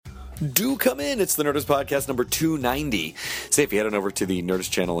do come in. It's the Nerdist Podcast number 290. Say, if you head on over to the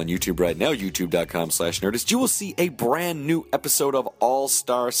Nerdist channel on YouTube right now, youtube.com/Nerdist, you will see a brand new episode of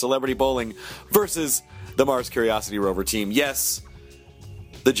All-Star Celebrity Bowling versus the Mars Curiosity Rover team. Yes,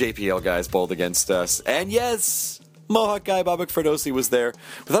 the JPL guys bowled against us. And yes, Mohawk guy Bob McFerdosi was there.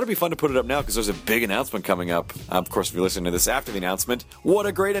 We thought it'd be fun to put it up now because there's a big announcement coming up. Of course, if you're listening to this after the announcement, what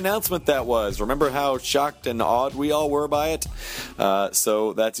a great announcement that was. Remember how shocked and awed we all were by it?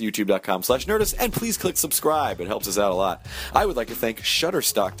 So that's youtube.com/Nerdist. And please click subscribe. It helps us out a lot. I would like to thank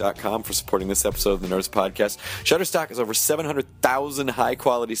Shutterstock.com for supporting this episode of the Nerdist Podcast. Shutterstock has over 700,000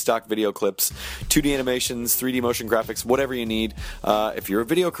 high-quality stock video clips, 2D animations, 3D motion graphics, whatever you need. If you're a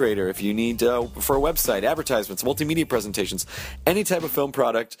video creator, if you need for a website, advertisements, multimedia presentations, any type of film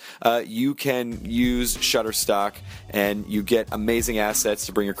product, you can use Shutterstock, and you get amazing assets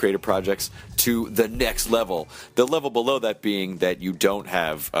to bring your creative projects to the next level. The level below that being that you don't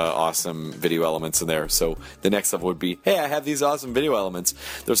have awesome video elements in there. So the next level would be, hey, I have these awesome video elements.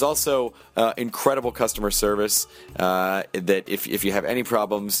 There's also incredible customer service that if you have any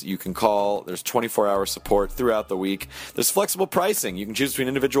problems, you can call. There's 24-hour support throughout the week. There's flexible pricing. You can choose between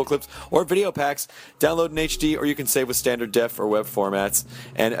individual clips or video packs, download in HD, or you can save with standard def or web formats,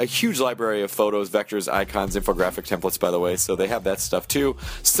 and a huge library of photos, vectors, icons, infographic templates, by the way, so they have that stuff too.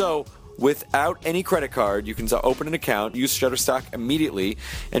 So without any credit card, you can open an account, use Shutterstock immediately,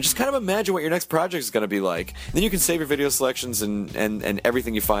 and just kind of imagine what your next project is going to be like. Then you can save your video selections and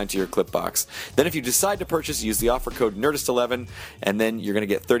everything you find to your clip box. Then if you decide to purchase, use the offer code NERDIST11, and then you're going to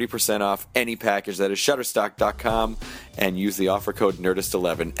get 30% off any package. That is Shutterstock.com, and use the offer code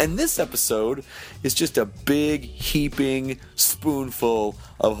NERDIST11. And this episode is just a big, heaping spoonful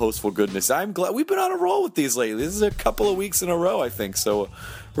of hostful goodness. I'm glad we've been on a roll with these lately. This is a couple of weeks in a row, I think, so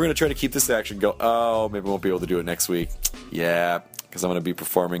we're going to try to keep this action going. Oh, maybe we won't be able to do it next week. Yeah, because I'm going to be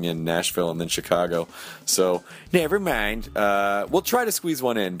performing in Nashville and then Chicago. So, never mind. We'll try to squeeze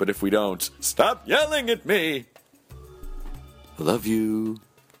one in, but if we don't, stop yelling at me. I love you.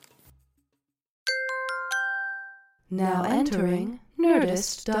 Now entering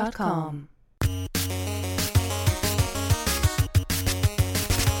Nerdist.com.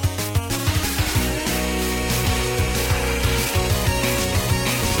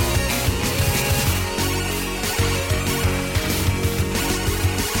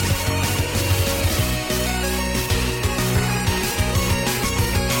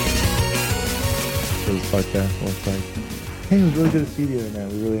 Podcast last night. Hey, it was really good to see you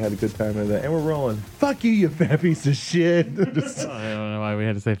tonight. We really had a good time with that. And we're rolling. Fuck you, you fat piece of shit. I don't know why we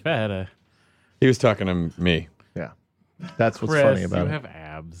had to say fat. He was talking to me. Yeah. That's what's Chris, funny about you it. have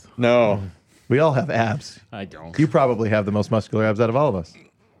abs. No. We all have abs. I don't. You probably have the most muscular abs out of all of us.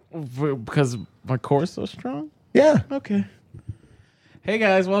 Because my core is so strong? Yeah. Okay. Hey,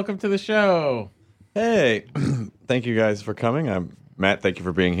 guys. Welcome to the show. Hey. Thank you guys for coming. I'm Matt, thank you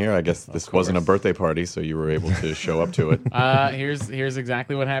for being here. I guess this wasn't a birthday party, so you were able to show up to it. Here's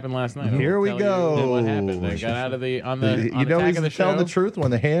exactly what happened last night. Here we go. What happened? I got out of the on the You on know Attack he's of the telling Show. the truth when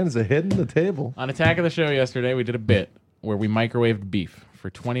the hands are hitting the table. On Attack of the Show yesterday, we did a bit where we microwaved beef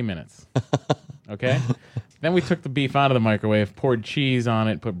for 20 minutes. Okay? Then we took the beef out of the microwave, poured cheese on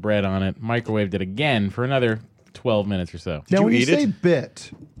it, put bread on it, microwaved it again for another 12 minutes or so. Now, when you eat say it?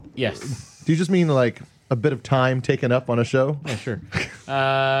 bit, Yes. do you just mean like a bit of time taken up on a show? Yeah, sure.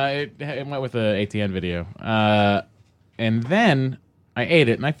 It went with the ATN video. And then I ate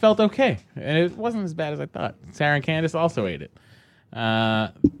it, and I felt okay. And it wasn't as bad as I thought. Sarah and Candace also ate it.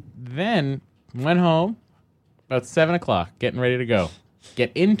 Then went home about 7 o'clock, getting ready to go.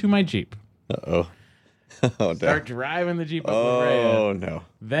 Get into my Jeep. Uh-oh. Oh, Start driving the Jeep up La Brea. Oh, no.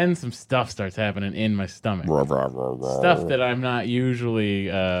 Then some stuff starts happening in my stomach. Stuff that I'm not usually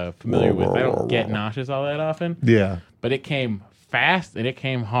familiar with. I don't get nauseous all that often. Yeah. But it came fast and it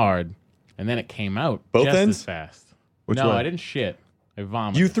came hard, and then it came out Both just ends? as fast. Which no, way? I didn't shit. I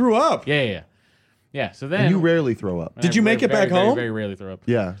vomited. You threw up. Yeah. So then And you rarely throw up. Did you make it back home? Very rarely throw up.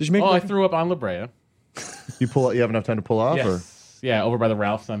 Yeah. Did you make I it? threw up on La Brea. You pull. You have enough time to pull off? Or? Yes. Yeah, over by the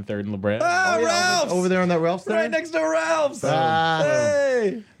Ralph's on 3rd and La Brea. Ah, Ralph's! Over there on that Ralph's there? Right next to Ralph's. Ah.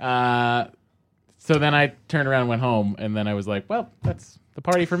 Hey. So then I turned around and went home, and then I was like, well, that's the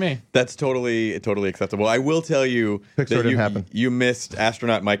party for me. That's totally acceptable. I will tell you Pixar that didn't happen. you missed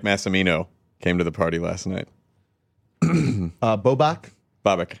astronaut Mike Massimino came to the party last night. Bobak?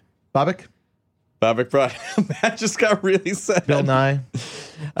 Bobak brought Matt just got really sad. Bill Nye?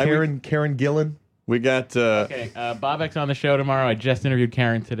 I mean, Karen Gillan? we got Okay, Bobek's on the show tomorrow. I just interviewed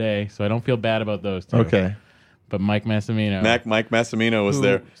Karen today, so I don't feel bad about those two. Okay. but Mike Massimino. Mike Massimino was who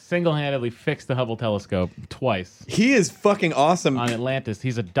there. single-handedly fixed the Hubble telescope twice He is fucking awesome. on Atlantis.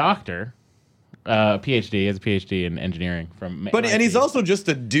 He's a doctor, PhD. He has a PhD in engineering from. But MIT. and he's also just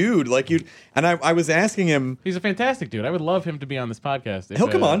a dude like you. And I was asking him. He's a fantastic dude. I would love him to be on this podcast. If, He'll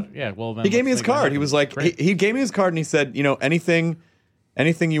come on. Yeah, well, then He gave let's me his make that card. He happen. was like, Great. he gave me his card and he said,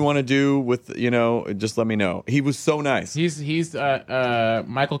 anything you want to do with, just let me know. He was so nice. He's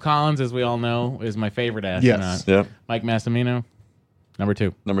Michael Collins, as we all know, is my favorite astronaut. Yes. Yeah. Mike Massimino, number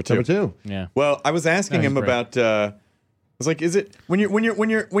 2. Number two. Number 2. Yeah. Well, I was asking No, he's him great. about. I was like, is it when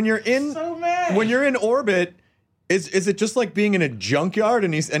you're in So mad. when you're in orbit? Is it just like being in a junkyard?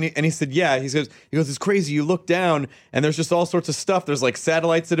 And he said, yeah. He goes, it's crazy. You look down and there's just all sorts of stuff. There's like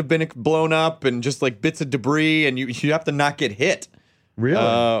satellites that have been blown up and just like bits of debris, and you have to not get hit. Really?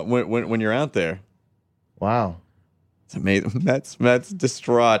 When you're out there. Wow. It's amazing. Matt's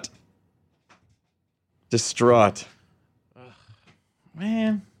distraught. Distraught.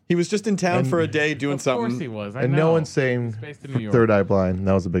 Man, He was just in town for a day doing of course something. he was. I And know. no one's saying based in New York. Third Eye Blind.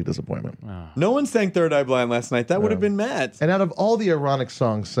 That was a big disappointment. No one sang Third Eye Blind last night. That would have been Matt. And out of all the ironic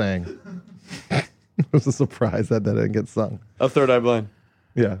songs sang, it was a surprise that didn't get sung. Of Third Eye Blind.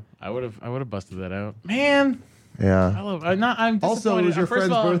 Yeah. I would have busted that out. Man, I Yeah. love. I'm disappointed. Also, it was your First of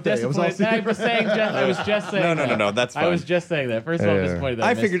friend's all, I'm birthday. It was disappointed. also I was saying. I was just saying. No, that. that's I was fine. just saying that. First of all, I'm Yeah. disappointed. That I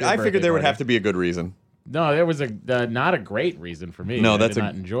missed figured your birthday there would party. have to be a good reason. No, there was not a great reason for me. No, I that's did a-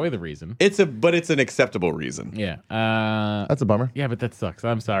 not enjoy the reason. But it's an acceptable reason. Yeah. That's a bummer. Yeah, but that sucks.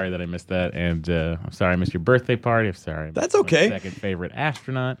 I'm sorry that I missed that, and I'm sorry I missed your birthday party. I'm sorry. That's okay. My second favorite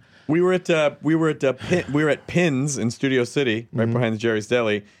astronaut. We were at Pins in Studio City, right behind the Jerry's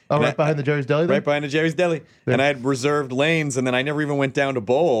Deli. Oh, And right behind the Jerry's Deli? Then? Right behind the Jerry's Deli. And I had reserved lanes, and then I never even went down to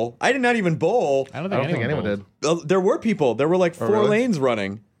bowl. I did not even bowl. I don't I don't think anyone bowled. did. There were people. There were like 4 really? lanes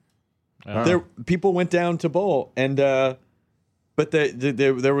running. Oh. There, people went down to bowl, and but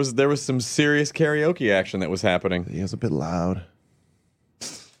there was some serious karaoke action that was happening. He was a bit loud.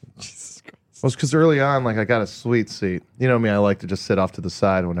 Jesus Christ. Well, it's because early on, like, I got a sweet seat. You know me, I like to just sit off to the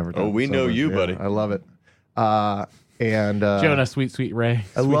side whenever. Oh, we it's know over. you, Yeah, buddy. I love it. And Jonah, sweet Ray.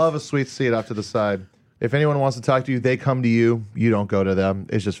 I love a sweet seat off to the side. If anyone wants to talk to you, they come to you. You don't go to them.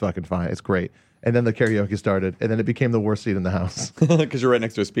 It's just fucking fine. It's great. And then the karaoke started, and then it became the worst seat in the house. Because you're right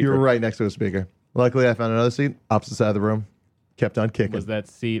next to a speaker. You were right next to a speaker. Luckily, I found another seat opposite side of the room. Kept on kicking. Was that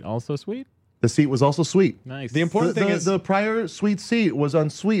seat also sweet? The seat was also sweet. Nice. The important thing is the prior sweet seat was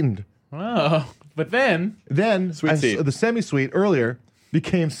unsweetened. Oh, but then Then Sweet seat. the semi-sweet earlier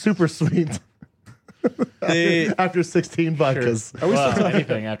became super sweet the, after 16 vodkas.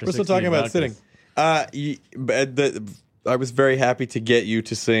 anything after we're still 16 talking about vodkas. sitting. I was very happy to get you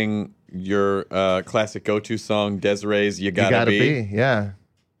to sing your classic go-to song, Desiree's "You You Gotta, gotta Be," be. Yeah.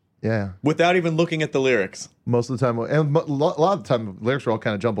 Yeah. without even looking at the lyrics. Most of the time, and a lot of the time, the lyrics are all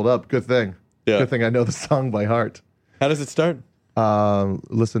kind of jumbled up. Good thing. Yeah. Good thing I know the song by heart. How does it start?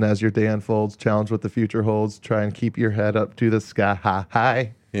 Listen as your day unfolds, challenge what the future holds, try and keep your head up to the sky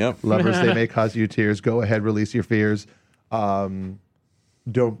high. Yep. Lovers, they may cause you tears. Go ahead, release your fears. Don't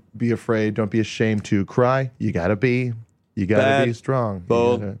be afraid. Don't be ashamed to cry. You gotta be Bad, be strong.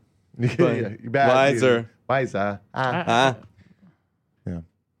 bold, You gotta, you're bad, wiser. wiser. Ah, Yeah.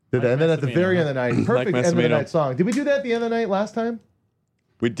 And then at the Massimino, very end of the night, perfect end of the Massimino. night song. Did we do that at the end of the night last time?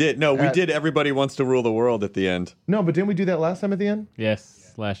 we did. No, we At- did. Everybody wants to rule the world at the end. No, but didn't we do that last time at the end?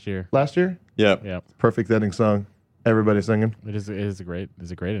 Yes, last year. Last year? Yep. Yeah, Perfect ending song. Everybody singing. it is a great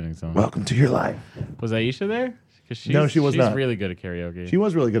ending song. Welcome to your life. Was Aisha there? 'Cause No, she was she's not. really good at karaoke. She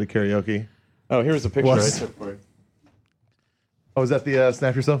was really good at karaoke. Oh, here's a picture I Was- took for you. Oh, was that the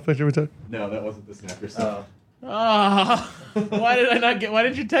Snap Yourself picture we took? No, that wasn't the snapper stuff. Oh, why did I not get? Why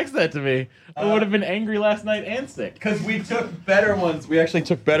didn't you text that to me? I would have been angry last night and sick. Because we took better ones. We actually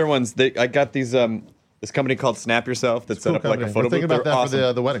took better ones. I got these this company called Snap Yourself that set up like a photo We're thinking booth. about They're that awesome.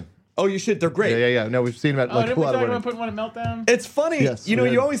 for the wedding. Oh, you should. They're great. Yeah. No, we've seen them at Oh, like a didn't we lot talk of about weddings. putting one at Meltdown? It's funny. Yes, you know, we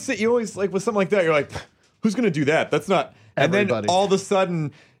you did. always like with something like that. You're like, who's gonna do that? That's not. And Everybody. then all of a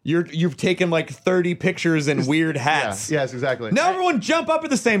sudden, you've taken like 30 pictures in weird hats. Yes, exactly. Now everyone jump up at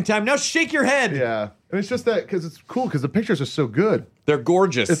the same time. Now shake your head. Yeah, and it's just that because it's cool because the pictures are so good. They're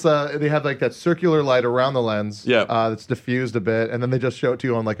gorgeous. It's they have like that circular light around the lens. Yeah. That's diffused a bit, and then they just show it to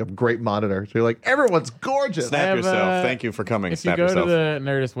you on like a great monitor. So you're like, everyone's gorgeous. Snap have, yourself. Thank you for coming. If Snap you go yourself. to the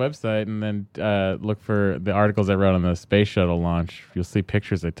Nerdist website and then look for the articles I wrote on the space shuttle launch, you'll see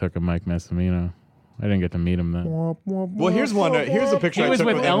pictures I took of Mike Massimino. I didn't get to meet him then. Well, here's one. Here's a picture He I was took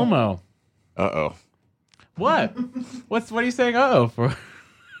with him. Elmo. Uh-oh. What? What are you saying? Uh-oh for?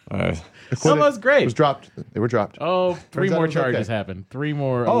 Almost great. It was dropped. They were dropped. Oh, three Turns out more it was charges okay. happened. Three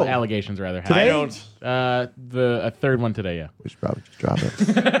more Oh. allegations, rather. Today? I don't. A third one today, yeah. We should probably just drop it.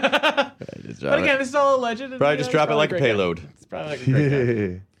 But again, this is all alleged. Probably just drop it like a payload. It's probably like a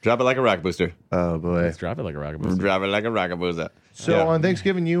great guy. Drop it like a rocket booster. Oh boy. Let's drop it like a rocket booster. Drop it like a rocket booster. So Yeah. on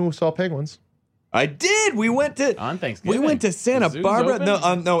Thanksgiving, you saw penguins. I did. We went to On Thanksgiving? We went to Santa The zoo's Barbara.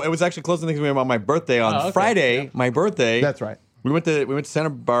 open? No, it was actually close to Thanksgiving on my birthday on Oh, okay. Friday. Yeah. My birthday. That's right. We went to Santa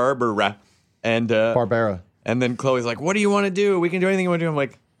Barbara, and Barbara. and then Chloe's like, "What do you want to do? We can do anything you want to do." I'm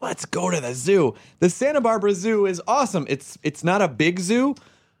like, "Let's go to the zoo." The Santa Barbara Zoo is awesome. It's not a big zoo,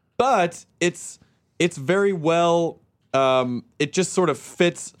 but it's very well. It just sort of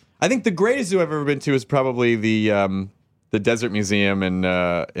fits. I think the greatest zoo I've ever been to is probably the Desert Museum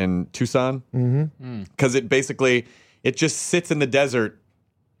in Tucson, because it just sits in the desert.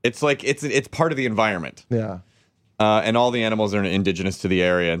 It's like it's part of the environment. Yeah. And all the animals are indigenous to the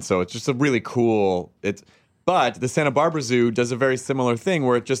area, and so it's just a really cool. But the Santa Barbara Zoo does a very similar thing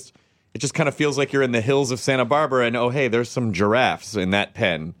where it just kind of feels like you're in the hills of Santa Barbara, and oh hey, there's some giraffes in that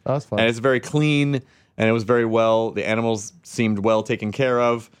pen. Oh, that's fun. And it's very clean, and it was very well. The animals seemed well taken care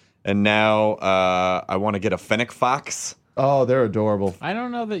of, and now I want to get a fennec fox. Oh, they're adorable. I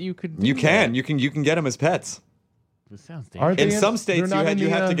don't know that you could. Do You can that. you can get them as pets. This sounds Aren't dangerous. they In some states, they're not you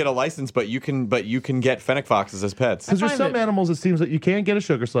in have the, to get a license, but you can get fennec foxes as pets. Because there's find some it- animals, it seems like you can't get a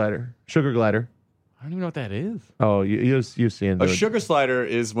sugar glider. I don't even know what that is. Oh, you've seen A it. sugar slider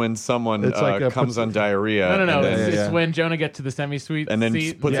is when someone It's like a comes put- on diarrhea. No. and then- It's yeah. when Jonah gets to the semi-sweet And then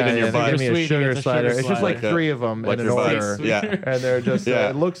seat. puts it in your they butt. give me a Sweet, sugar it's a slider. sugar It's just like slider. three of them Like in an your butt. order. Yeah. And they're just,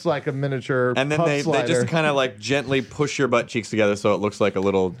 Yeah. it looks like a miniature And then puff they slider. just kind of like gently push your butt cheeks together so it looks like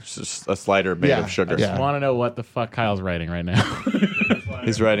a slider made Yeah. of sugar. I just Yeah. want to know what the fuck Kyle's writing right now.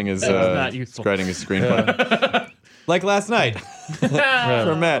 He's writing his not useful. screenplay. Like last night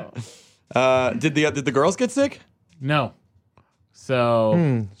for Matt. Did the girls get sick? No.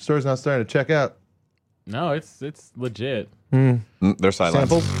 So Store's not starting to check out. no, it's legit. They're silent.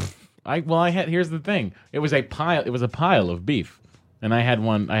 Samples? Here's the thing. It was a pile of beef. And I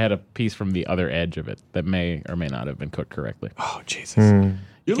had a piece from the other edge of it that may or may not have been cooked correctly. Oh Jesus!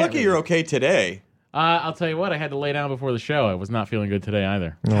 You're lucky you're okay today. I'll tell you what, I had to lay down before the show. I was not feeling good today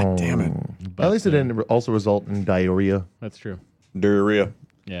either. God damn it! But, At least it didn't also result in diarrhea. That's true. Diarrhea.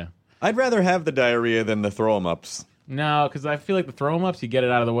 Yeah. I'd rather have the diarrhea than the throw 'em ups. No, because I feel like the throw 'em ups, you get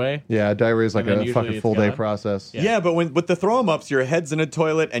it out of the way. Yeah, diarrhea is like And then a usually fucking it's full day gone. process. Yeah. Yeah, but with the throw 'em ups, your head's in a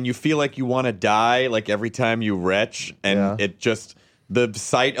toilet and you feel like you want to die like every time you retch, and Yeah. it just the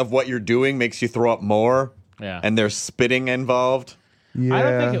sight of what you're doing makes you throw up more. Yeah. And there's spitting involved. Yeah. I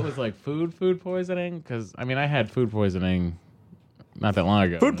don't think it was like food poisoning, because, I mean, I had food poisoning not that long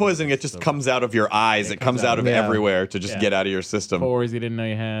ago. Food poisoning, it just comes out of your eyes. It comes out of Yeah. everywhere to just Yeah. get out of your system. Pores you didn't know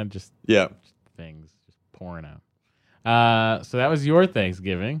you had, just Yeah. things just pouring out. So that was your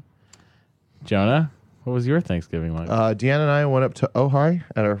Thanksgiving. Jonah, what was your Thanksgiving like? Deanna and I went up to Ojai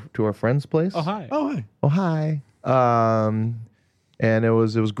to our friend's place. oh, hi. Oh, hi. Ojai. And it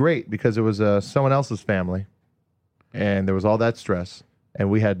was great because it was someone else's family, and there was all that stress, and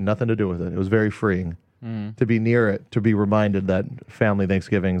we had nothing to do with it. It was very freeing to be near it, to be reminded that family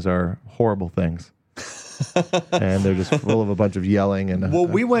Thanksgivings are horrible things, and they're just full of a bunch of yelling and. Well,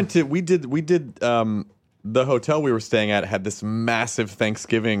 we did. The hotel we were staying at had this massive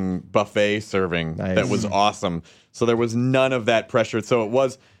Thanksgiving buffet serving Nice. that was awesome. So there was none of that pressure. So it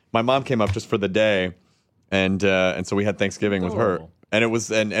was. My mom came up just for the day, and so we had Thanksgiving with her, Adorable. and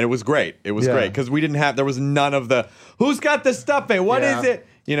it was great. It was Yeah. great because we didn't have. There was none of the who's got the stuffing. What is Yeah. it?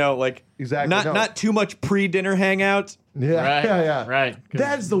 You know, like Exactly, Not no. not too much pre-dinner hangout. yeah, Right, yeah. right. 'Cause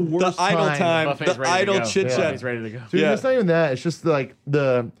That's the worst The idle time. buffet's The ready to idle go. chit chat. Buffet's ready to go. Dude, Yeah. it's not even that. It's just like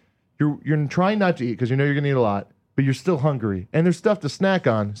you're trying not to eat because you know you're gonna eat a lot, but you're still hungry, and there's stuff to snack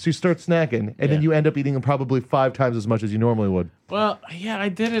on. So you start snacking, and then Yeah. you end up eating probably 5 times as much as you normally would. Well, yeah, I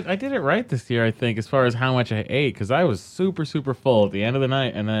did it right this year, I think, as far as how much I ate, because I was super, super full at the end of the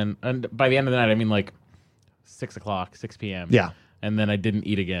night, and by the end of the night, I mean like 6 o'clock, 6 p.m. Yeah. And then I didn't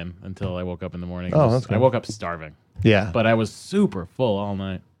eat again until I woke up in the morning. Oh, that's I good. woke up starving, Yeah, but I was super full all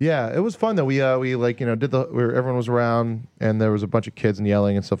night. yeah, it was fun though. We like did where everyone was around, and there was a bunch of kids and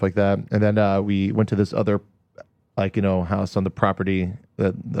yelling and stuff like that, and then we went to this other house on the property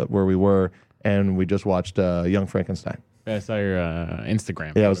that where we were, and we just watched Young Frankenstein. I saw your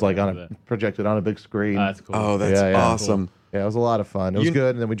Instagram. Yeah, it was like projected on a big screen. That's cool. Oh, that's Yeah, yeah. awesome. Yeah, it was a lot of fun. It was You-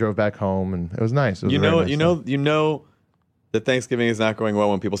 good, and then we drove back home, and it was nice. It was You a very know, nice you thing. know, you know that Thanksgiving is not going well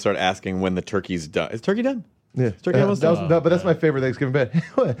when people start asking when the turkey's done. Is turkey done? Yeah, turkey almost done? but that's my favorite Thanksgiving bit.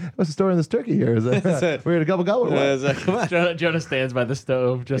 What's the story in this turkey here? Is that we're gonna gobble gobble? Or what? Come on. Jonah stands by the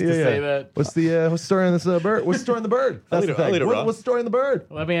stove just to say that. What's the story in this bird? What's the story in the bird? That's the thing. What's the story in the bird?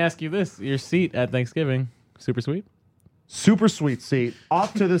 Let me ask you this: your seat at Thanksgiving, super sweet? Super sweet seat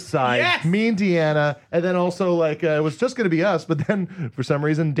off to the side. Yes! Me and Deanna, and then also like it was just going to be us, but then for some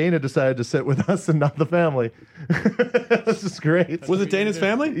reason Dana decided to sit with us and not the family. This is great. Was it Dana's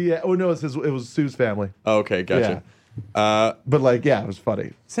family? Yeah. Oh no, it was Sue's family. Oh, okay, gotcha. But like, yeah, it was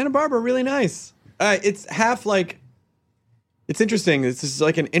funny. Santa Barbara, really nice. It's half like. It's interesting. This is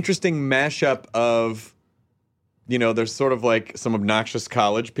like an interesting mashup of, there's sort of like some obnoxious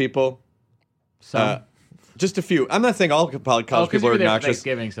college people. Just a few. I'm not saying all college people are obnoxious.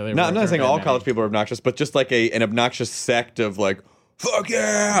 Thanksgiving, so I'm not saying all college people are obnoxious, but just like an obnoxious sect of like, fuck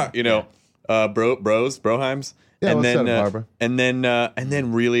yeah, broheims. Yeah, and then Santa Barbara. and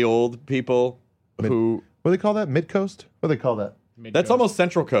then really old people who. What do they call that? Mid-coast? What do they call that? That's almost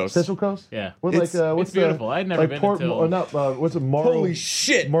Central Coast. Central Coast? Yeah. What, It's what's beautiful. I'd never been until... what's it? Morro, Holy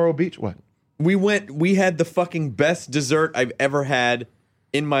shit! Morro Beach? What? We had the fucking best dessert I've ever had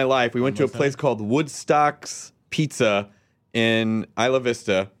in my life. We went to a place called Woodstock's Pizza in Isla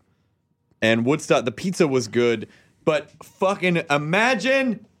Vista. And Woodstock, the pizza was good, but fucking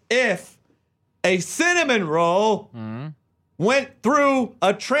imagine if a cinnamon roll went through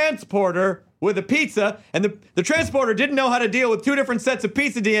a transporter with a pizza, and the transporter didn't know how to deal with two different sets of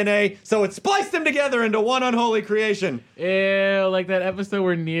pizza DNA, so it spliced them together into one unholy creation. Ew, like that episode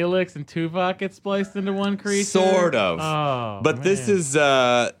where Neelix and Tuvok get spliced into one creature? Sort of. Oh, but man. this is,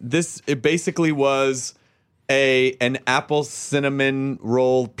 it basically was an apple cinnamon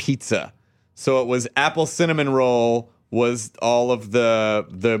roll pizza. So it was apple cinnamon roll was all of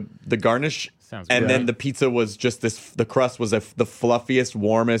the garnish, Sounds and good. then the pizza was just the crust was the fluffiest,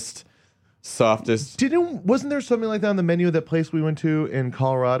 warmest, softest. Wasn't there something like that on the menu of that place we went to in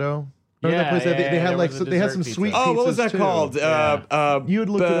Colorado? Remember that place? They had there like was a they had some dessert sweet. pizza. Oh, what was pizzas, that too. called? You had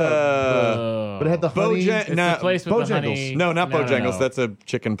looked it up, but it had the honey. Bojan- It's no, the place with the Bojangles. honey. No, not Bojangles. No. That's a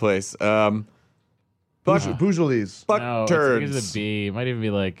chicken place. Bougelis. Buck No, turds. it's a B. It might even be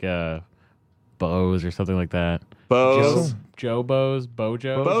like Bo's or something like that. Bo's. Joe Bo's?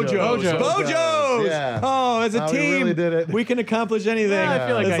 Bojo? Bojo's. Bojo's. Yeah. Oh, as a We team, really did it. we can accomplish anything. Yeah, I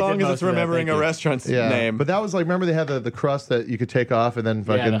feel like as I long did as most it's of that. remembering Thank a you. restaurant's Yeah, name. but that was like, remember they had the crust that you could take off and then Yeah,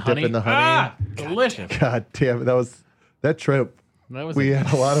 fucking the dip honey. in the honey. Ah, delicious. God damn it, that trip. That was We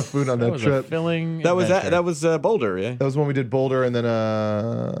had a lot of food on that was trip. a filling that was adventure. that was Boulder, yeah. That was when we did Boulder, and then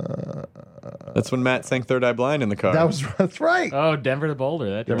That's when Matt sang Third Eye Blind in the car. that's right. Oh, Denver to Boulder.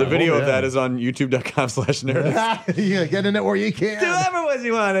 That the drive. video Boulder, of that yeah. is on youtube.com/nerdist. Yeah, get in it where you can. Do whatever was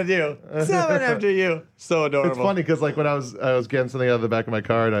you want to do. Someone after you. So adorable. It's funny because like when I was getting something out of the back of my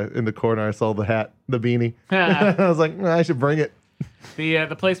car, and in the corner I saw the hat, the beanie. I was like, I should bring it.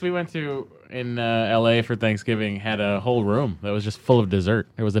 The place we went to in L.A. for Thanksgiving had a whole room that was just full of dessert.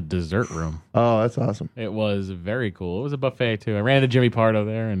 It was a dessert room. Oh, that's awesome. It was very cool. It was a buffet too. I ran into Jimmy Pardo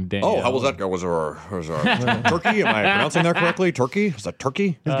there and Danielle. Oh, how was that? Was there turkey? Am I pronouncing that correctly? Turkey? Is that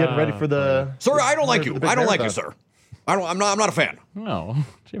turkey? He's getting ready for the. Sir, I don't like for you. the big I don't like you, marathon. sir. I'm not a fan. No,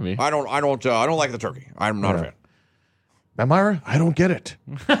 Jimmy. I don't like the turkey. I'm not a fan. Amira, I don't get it.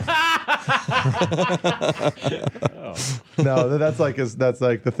 No, that's like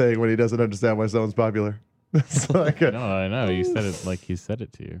the thing when he doesn't understand why someone's popular. It's like No, I know. You said it like he said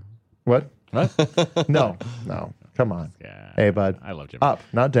it to you. what? What? No, come on. Yeah. Hey, bud. I love Jimmy. Up,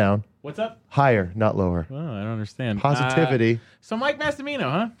 not down. What's up? Higher, not lower. Oh, I don't understand. Positivity. So Mike Massimino,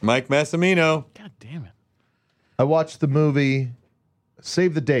 huh? Mike Massimino. God damn it. I watched the movie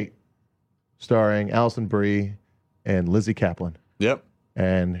Save the Date, starring Alison Brie and Lizzie Kaplan. Yep.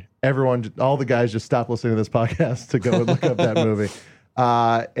 And all the guys just stopped listening to this podcast to go and look up that movie.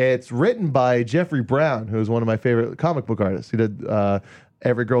 It's written by Jeffrey Brown, who's one of my favorite comic book artists. He did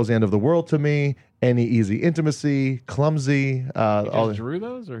Every Girl's the End of the World to Me, Any Easy Intimacy, Clumsy. He drew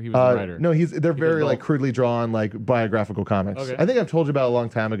those, or he was a writer? No, they're very both. like crudely drawn, like biographical comics. Okay. I think I've told you about it a long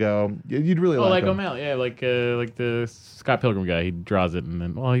time ago. You'd really Oh, like them. O'Malley, yeah, like the Scott Pilgrim guy. He draws it, and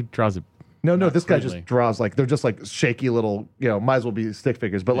then he draws it. No, Not this guy crudely. just draws like they're just like shaky little, might as well be stick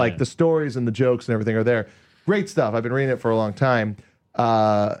figures. But like Yeah. the stories and the jokes and everything are there. Great stuff. I've been reading it for a long time. He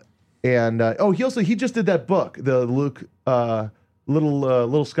just did that book, the Luke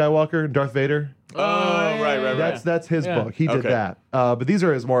little Skywalker, Darth Vader. Oh, right. That's his Yeah. book. He did Okay. that. But these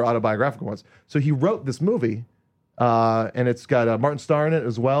are his more autobiographical ones. So he wrote this movie, and it's got Martin Starr in it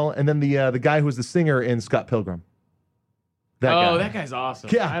as well, and then the guy who's the singer in Scott Pilgrim. guy. that guy's awesome.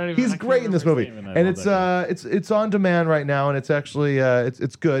 Yeah, he's great in this movie, and it's on demand right now, and it's actually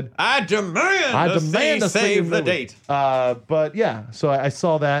it's good. I demand to save the date. But yeah, so I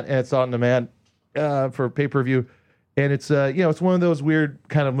saw that, and it's on demand for pay-per-view, and it's it's one of those weird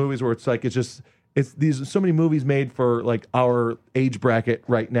kind of movies where it's like it's these so many movies made for like our age bracket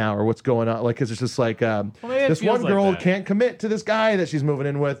right now, or what's going on. Like, 'cause it's just like this one girl can't commit to this guy that she's moving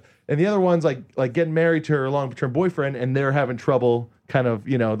in with, and the other one's like getting married to her long-term boyfriend, and they're having trouble. Kind of,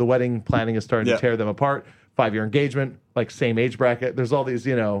 the wedding planning is starting to tear them apart. 5-year engagement, like same age bracket. There's all these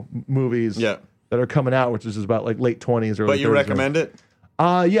movies that are coming out, which is about like late 20s or. But you recommend it?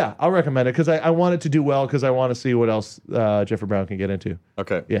 Yeah, I'll recommend it because I want it to do well because I want to see what else Jeffrey Brown can get into.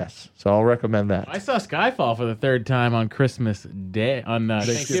 Okay. Yes, so I'll recommend that. I saw Skyfall for the 3rd time on Christmas Day, on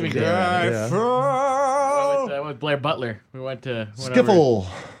Thanksgiving Day. With Blair Butler. We went to Skiffle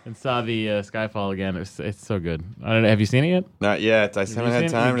and saw the Skyfall again. It's so good. I don't know, have you seen it yet? Not yet. I haven't had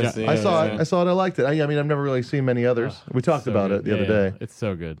time to see it. I saw it. I liked it. I mean, I've never really seen many others. We talked about it the other day. It's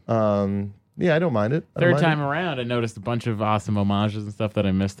so good. Yeah, I don't mind it. Third time around, I noticed a bunch of awesome homages and stuff that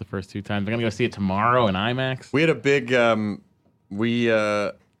I missed the first 2 times. I'm gonna go see it tomorrow in IMAX. We had a big we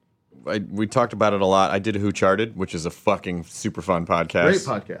talked about it a lot. I did Who Charted, which is a fucking super fun podcast. Great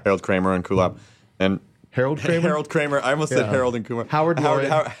podcast. Harold Kramer and Kulop. And Harold Kramer? Harold Kramer. I almost said Harold and Kumar. Howard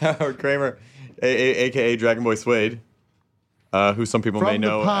Kramer, a.k.a. Dragon Boy Suede, who some people may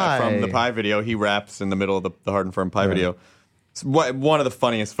know from the Pie video. He raps in the middle of the Hard and Firm Pie video. It's one of the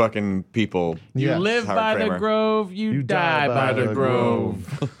funniest fucking people. You live Howard by Kramer. the grove, you die by the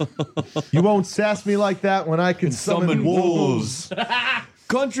grove. You won't sass me like that when I can summon wolves.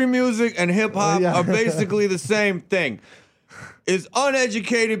 Country music and hip hop are basically the same thing. It's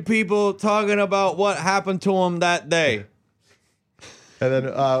uneducated people talking about what happened to them that day. And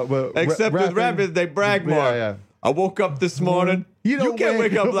then, except with rappers, they brag more. Yeah. I woke up this morning. You can't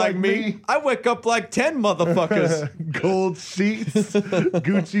wake up like me. I wake up like 10 motherfuckers. Gold sheets,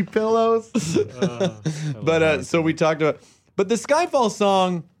 Gucci pillows. But so we talked about. But the Skyfall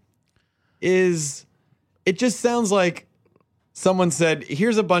song it just sounds like someone said,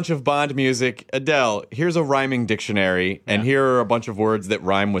 here's a bunch of Bond music. Adele, here's a rhyming dictionary, and here are a bunch of words that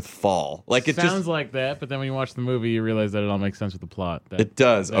rhyme with fall. Like it sounds just like that, but then when you watch the movie, you realize that it all makes sense with the plot. It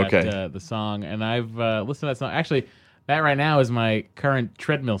does. Okay. The song, and I've listened to that song. Actually, that right now is my current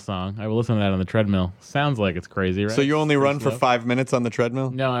treadmill song. I will listen to that on the treadmill. Sounds like it's crazy, right? So you only run for 5 minutes on the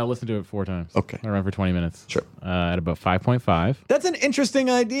treadmill? No, I listen to it 4 times. Okay. I run for 20 minutes. Sure. At about 5.5. That's an interesting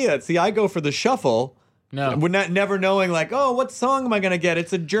idea. See, I go for the shuffle. No. We're never knowing, like, oh, what song am I going to get?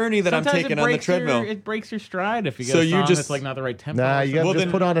 It's a journey that Sometimes I'm taking on the treadmill. It breaks your stride if you get a song that's like not the right tempo. Nah, you got to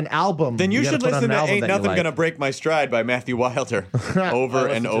just put on an album. Then you should listen to Ain't Nothing Gonna Break My Stride by Matthew Wilder over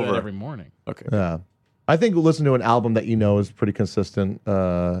and over. Every morning. Okay. Yeah. I think we'll listen to an album that is pretty consistent,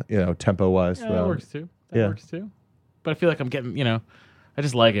 tempo-wise. Yeah, that works too. That works too. But I feel like I'm getting, I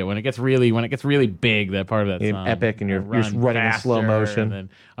just like it when it gets really big. That part of that song, epic, and you're just running in slow motion. And then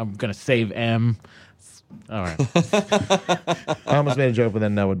I'm gonna save M. All right. I almost made a joke, but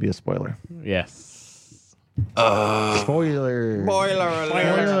then that would be a spoiler. Yes. Spoiler. Spoiler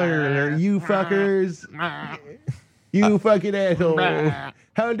alert. You fuckers. You fucking asshole.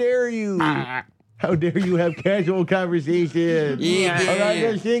 How dare you? How dare you have casual conversations about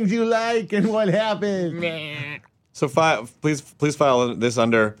the things you like and what happened? So please file this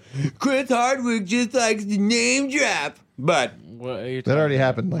under Chris Hardwick just likes to name drop. But that already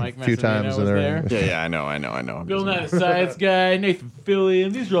happened like a few times. Yeah, I know. Bill Nye the Science Guy, Nathan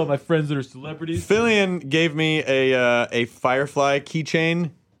Fillion. These are all my friends that are celebrities. Fillion gave me a Firefly keychain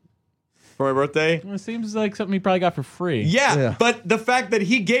for my birthday. Well, it seems like something he probably got for free. Yeah, but the fact that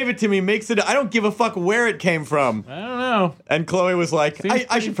he gave it to me makes it. I don't give a fuck where it came from. I don't know. And Chloe was like,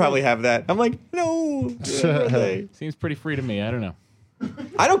 I should probably have that. I'm like, no. Seems pretty free to me. I don't know.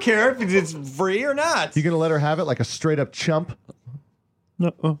 I don't care if it's free or not. You gonna let her have it like a straight up chump?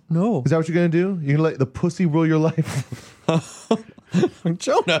 No. Is that what you're gonna do? You're gonna let the pussy rule your life?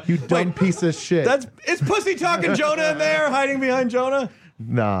 Jonah, you dumb piece of shit. Is pussy talking Jonah in there, hiding behind Jonah?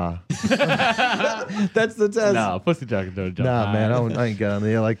 Nah. That's the test. No, pussy talking Jonah. Nah, man, I ain't got on the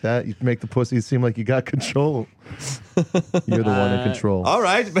air like that. You make the pussy seem like you got control. You're the one in control. All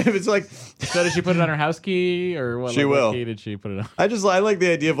right, but if it's like, so did she put it on her house key, or what? She will. What key did she put it on? I like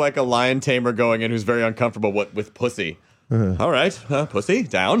the idea of like a lion tamer going in who's very uncomfortable with pussy. All right, pussy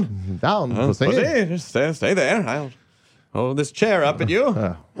down, pussy. Pussy, just stay there. I'll hold this chair up at you.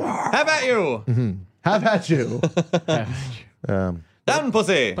 Have at you. Mm-hmm. Have at you. Down,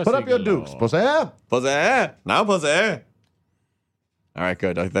 pussy. Put up your dukes, pussy. Pussy. Now, pussy. All right,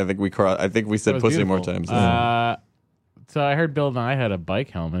 good. I think we said pussy beautiful. more times.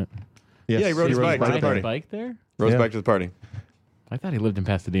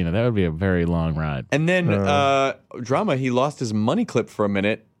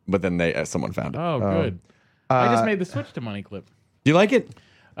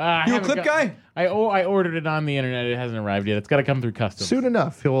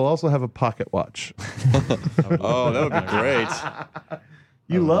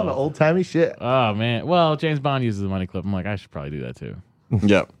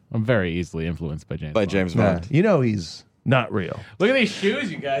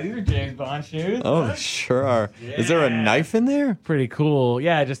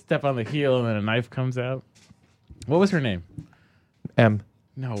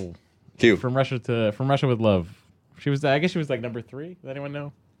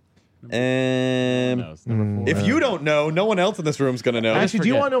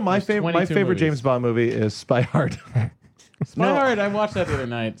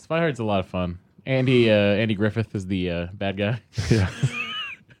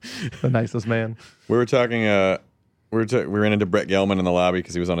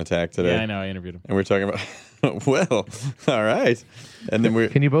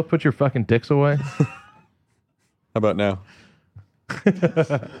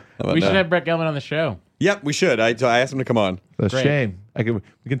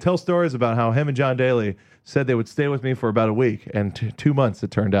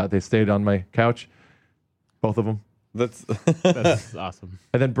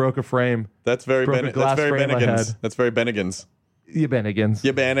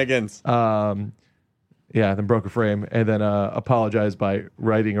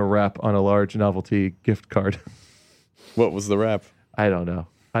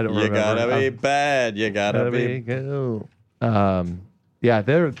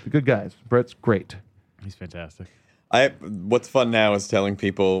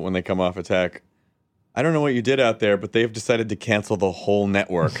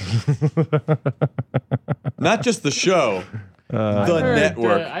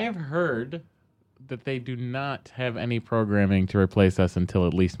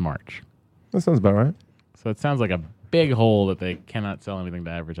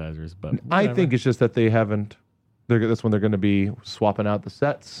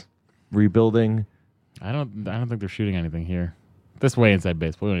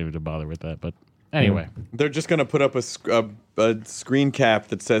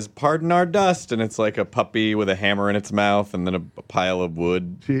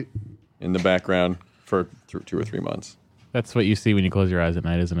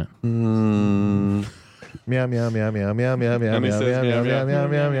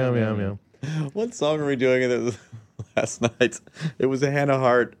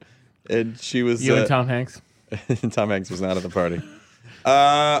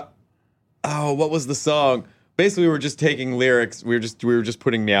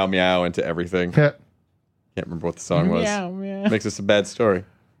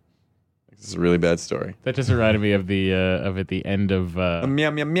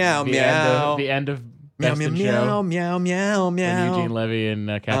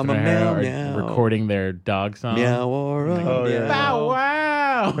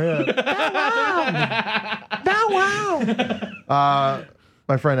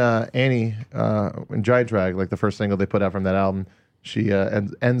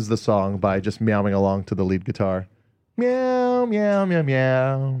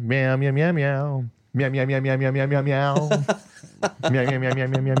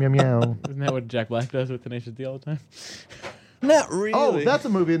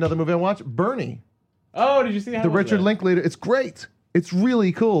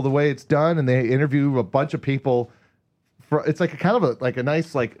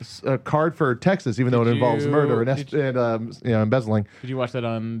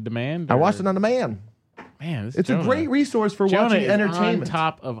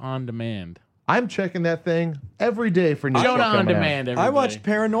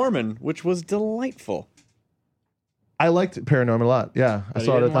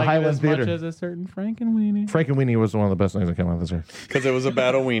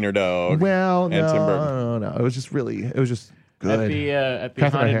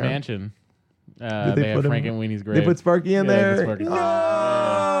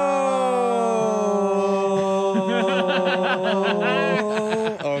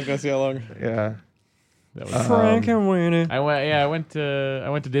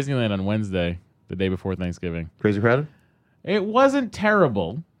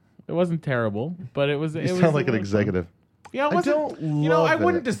 Yeah, it I wasn't, don't I love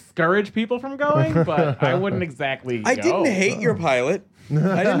wouldn't it. discourage people from going, but I wouldn't exactly I go. didn't hate your pilot.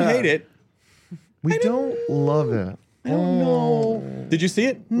 I didn't hate it. We don't love it. I don't know. Did you see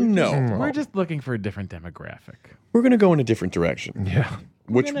it? No. We're just looking for a different demographic. We're going to go in a different direction. Yeah.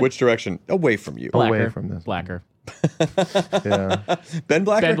 Which direction? Away from you. Away Blacker. from this. Blacker. Yeah. Ben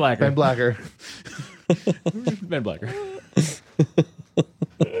Blacker? Ben Blacker. Ben Blacker. Ben Blacker.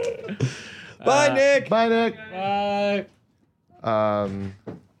 Bye, Nick. Bye, Nick.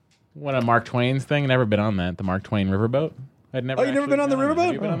 Went on Mark Twain's thing. Never been on that. The Mark Twain riverboat. I'd never. Oh, you never actually been on the gone. riverboat?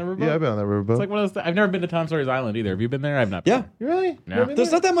 Have you been on the riverboat? Yeah, I've been on that riverboat. It's like one of those. I've never been to Tom Sawyer's Island either. Have you been there? I've not. Yeah. You really? No. You ever been There's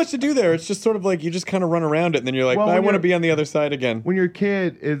there? not that much to do there. It's just sort of like you just kind of run around it, and then you're like, Well, I when want to you're- be on the other side again. When you're a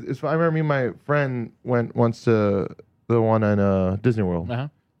kid, I remember me and my friend went once to the one in Disney World. Uh-huh.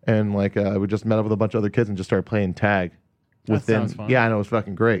 And like we just met up with a bunch of other kids and just started playing tag. sounds fun. Yeah, I know, it was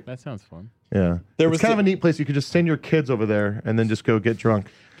fucking great. That sounds fun. Yeah. There It's was kind the- of a neat place. You could just send your kids over there and then just go get drunk.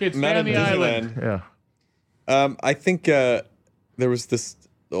 Kids, stay Not on in the island. Disneyland. Yeah. I think there was this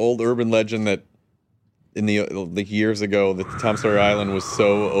old urban legend that in the years ago that Tom Sawyer Island was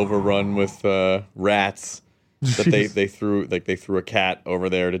so overrun with rats that they threw a cat over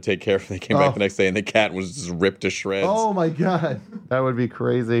there to take care of. They came back Oh. the next day and the cat was just ripped to shreds. Oh my god. That would be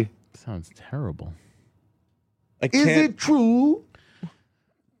crazy. Sounds terrible. I Is can't. it true?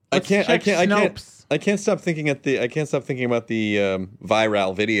 I can't. I check can't. I can't. Snopes. I can't stop thinking about the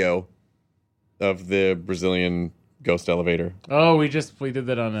viral video of the Brazilian ghost elevator. Oh, we did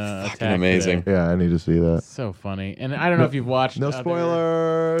that on a Fucking attack amazing. today. Yeah, I need to see that. So funny. And I don't know if you've watched. No other-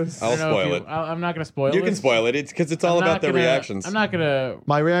 spoilers. I I'll don't know if spoil you- it. I'm not going to spoil it. You can spoil it. It's because it's all about their reactions. I'm not going to.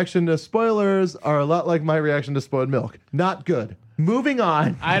 My reaction to spoilers are a lot like my reaction to spoiled milk. Not good. Moving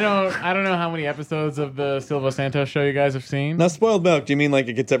on. I don't know how many episodes of the Silva Santos show you guys have seen. Now, spoiled milk. Do you mean like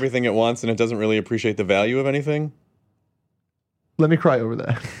it gets everything it wants and it doesn't really appreciate the value of anything? Let me cry over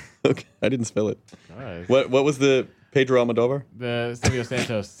that. Okay, I didn't spill it. Guys. What was the Pedro Almodovar? The Silvio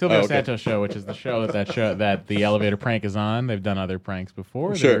Santos okay. Santos show, which is the show that the elevator prank is on. They've done other pranks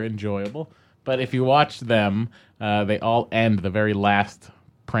before. Sure. They're enjoyable. But if you watch them, they all end the very last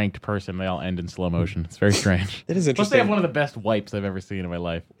pranked person. They all end in slow motion. It's very strange. It is Plus, they interesting. have one of the best wipes I've ever seen in my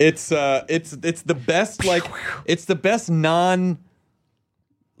life. It's the best it's the best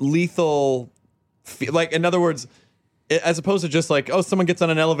non-lethal like in other words as opposed to just like someone gets on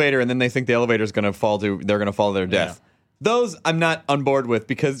an elevator and then they think the elevator is going to fall to their death. Those I'm not on board with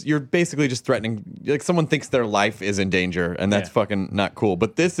because you're basically just threatening like someone thinks their life is in danger and that's fucking not cool.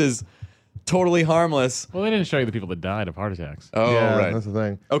 But this is totally harmless. Well, they didn't show you the people that died of heart attacks. Oh yeah, right. that's the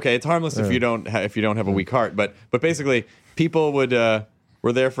thing. Okay, it's harmless if you don't have a weak heart, but basically people were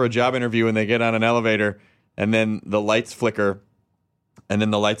there for a job interview and they get on an elevator and then the lights flicker and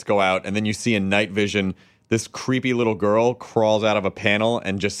then the lights go out and then you see in night vision this creepy little girl crawls out of a panel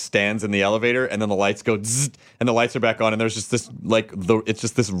and just stands in the elevator and then the lights go zzz, and the lights are back on and there's just this it's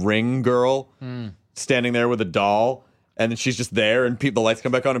just this ring girl standing there with a doll and then she's just there and the lights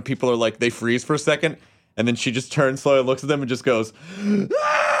come back on and people are like they freeze for a second and then she just turns slowly, looks at them and just goes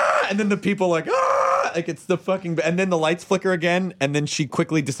ah! And then the people like ah! Like it's the fucking and then the lights flicker again and then she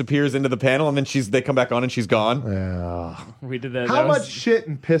quickly disappears into the panel and then they come back on and she's gone. Yeah. We did that. How that was- much shit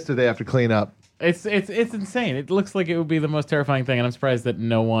and piss do they have to clean up? It's insane. It looks like it would be the most terrifying thing, and I'm surprised that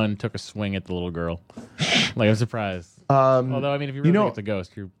no one took a swing at the little girl. Like I'm surprised. Although I mean, if you really think it's a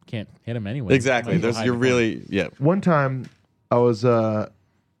ghost, you can't hit him anyway. Exactly. Might as well hide You're the really One time, I was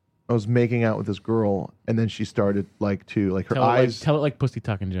making out with this girl, and then she started her Tell eyes. tell it like Pussy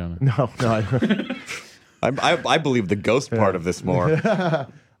Tuck and Jonah. No. I believe the ghost part of this more.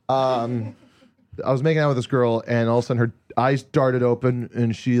 I was making out with this girl, and all of a sudden her eyes darted open,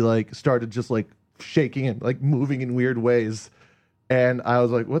 and she started just shaking and moving in weird ways. And I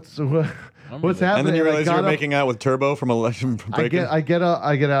was like, "What's happening?" And then you I realize you got were up- making out with Turbo from Election I get out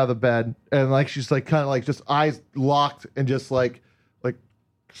of the bed, and she's kind of just eyes locked and just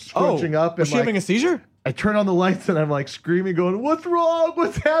scrunching up. And Was she having a seizure? I turn on the lights and I'm screaming, going, "What's wrong?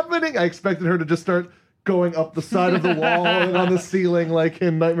 What's happening?" I expected her to just start going up the side of the wall and on the ceiling like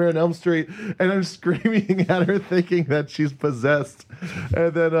in Nightmare on Elm Street, and I'm screaming at her thinking that she's possessed.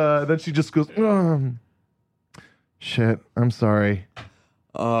 And then she just goes, "Shit, I'm sorry."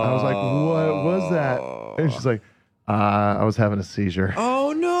 I was like, "What was that?" And she's like, "I was having a seizure."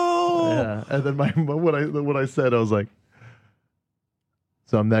 Oh no! Yeah. And then what I said, I was like,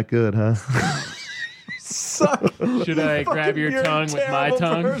 "So I'm that good, huh?" Suck. Should I grab your You're tongue a with my terrible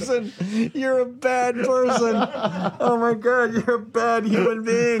tongue? Person. You're a bad person. Oh my god, you're a bad human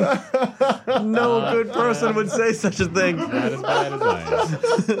being. No good person would say such a thing. Not as bad as I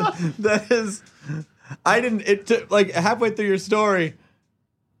am. That is. I didn't. It took like halfway through your story.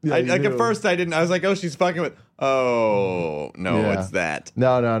 Yeah, Like knew. at first, I didn't. I was like, "Oh, she's fucking with." Oh no, Yeah. it's that.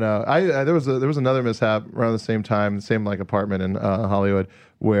 No. I there was another mishap around the same time, the same like apartment in Hollywood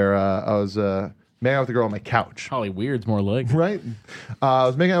where I was making out with a girl on my couch. Holly Weird's more like. Right. I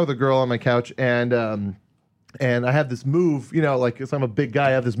was making out with a girl on my couch, and I have this move, like, 'cause I'm a big guy,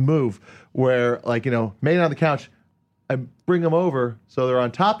 I have this move where, like, making out on the couch, I bring them over so they're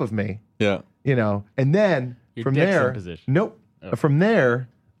on top of me, Yeah. and then Your from dick's in there, position. nope, Oh. from there,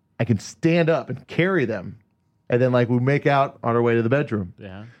 I can stand up and carry them, and then like we make out on our way to the bedroom.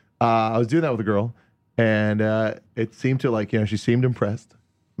 Yeah. I was doing that with a girl, and it seemed to like, she seemed impressed.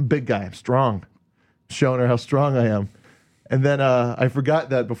 Big guy, I'm strong, showing her how strong I am. And then I forgot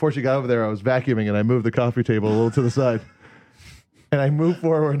that before she got over there, I was vacuuming, and I moved the coffee table a little to the side. And I move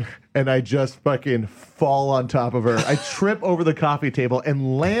forward, and I just fucking fall on top of her. I trip over the coffee table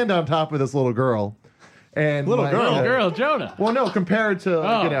and land on top of this little girl. And Little my- girl? Little girl, Jonah. Well, no, compared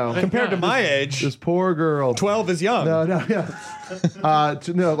to Compared to my age, this poor girl. 12 is young. No, yeah.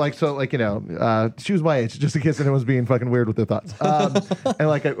 She was my age, just in case anyone was being fucking weird with their thoughts. And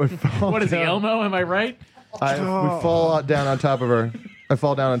like, I fall What is he, down. Elmo? Am I right? We fall down on top of her. I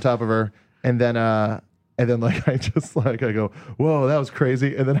fall down on top of her, and then like I go, whoa, that was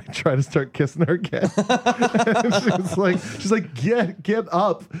crazy. And then I try to start kissing her again. And she's like, get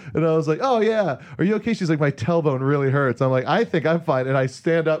up. And I was like, oh yeah, are you okay? She's like, my tailbone really hurts. I'm like, I think I'm fine. And I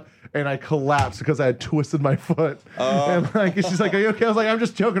stand up and I collapse because I had twisted my foot. And like, she's like, are you okay? I was like, I'm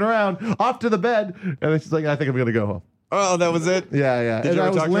just joking around. Off to the bed. And then she's like, I think I'm gonna go home. Oh, that was it? Yeah. Did And you I ever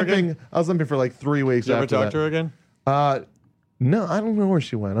was talk to her limping. again? I was limping for like 3 weeks Did you ever after talk that. to her again? No, I don't know where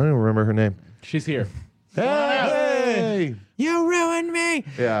she went. I don't even remember her name. She's here. Hey! You ruined me.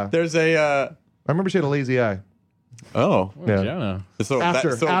 Yeah. There's a. I remember she had a lazy eye. Oh. Yeah. Jonah. So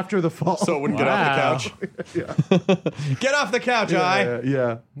After the fall. So it wouldn't Wow. get off the couch. Get off the couch, I.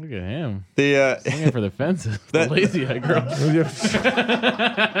 Yeah. Look at him. The Swinging for the fences. That- The lazy eye girl.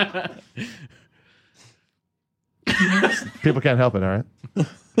 People can't help it, all right?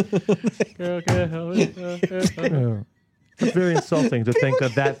 Girl, can't help it. Yeah. It's very insulting to think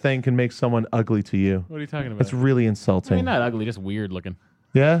that thing can make someone ugly to you. What are you talking about? It's really I insulting. mean, not ugly, just weird looking.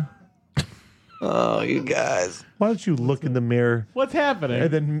 Yeah? Oh, you guys. Why don't you look in the mirror What's happening?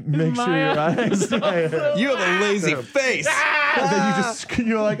 and then make sure my your eyes... Yeah. You have a lazy face. And then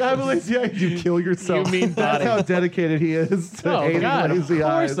you're like, I'm a lazy eye. You kill yourself. You mean That's body. how dedicated he is to Oh, hating God. Of lazy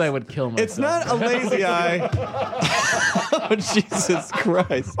course eyes. I would kill myself. It's not a lazy eye. Oh, Jesus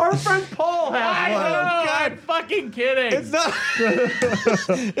Christ. Our friend Paul has I one. know. I'm fucking kidding. It's not.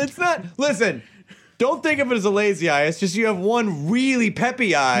 It's not. Listen, don't think of it as a lazy eye. It's just you have one really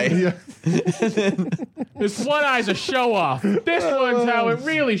peppy eye. Yeah. This one eye's a show off. This one's how it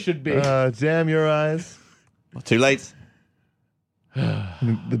really should be. Damn your eyes. Well, too late.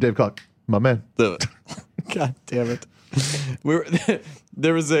 The Dave Clark, my man. God damn it.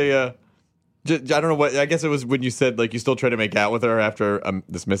 There was a. I don't know what. I guess it was when you said like you still try to make out with her after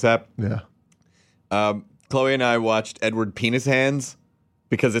this mishap. Yeah. Chloe and I watched Edward Penis Hands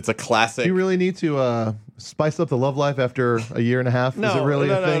because it's a classic. Do you really need to spice up the love life after a year and a half? Is No, it really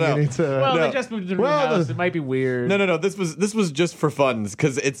no, a thing no. you need to... well, no. they just moved to the Well, house. It might be weird. No. This was just for fun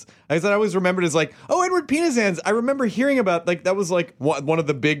because it's. I said I always remembered as like, oh, Edward Penis Hands. I remember hearing about like that was like one of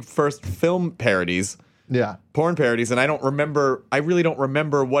the big first film parodies, Yeah. porn parodies, and I don't remember. I really don't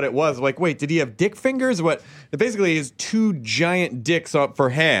remember what it was. Like, wait, did he have dick fingers? What? It basically is two giant dicks up for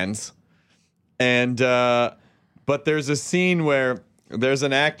hands, and but there's a scene where there's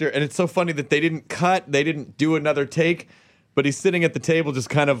an actor, and it's so funny that they didn't do another take. But he's sitting at the table just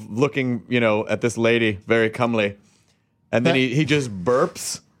kind of looking, at this lady, very comely. And then he just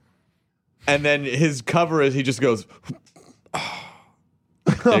burps. And then his cover is he just goes,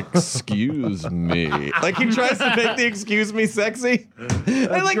 excuse me. Like he tries to make the excuse me sexy. And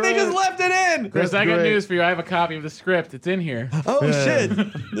like they great. just left it in. Chris, That's I got great. news for you. I have a copy of the script. It's in here. Oh Yeah. shit.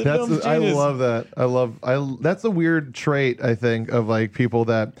 The That's film's I genius. love that. That's a weird trait, I think, of like people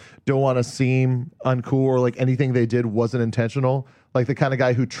that don't want to seem uncool or like anything they did wasn't intentional. Like the kind of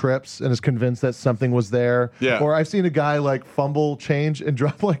guy who trips and is convinced that something was there. Yeah. Or I've seen a guy like fumble change and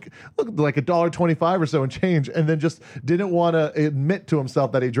drop like $1.25 or so in change, and then just didn't want to admit to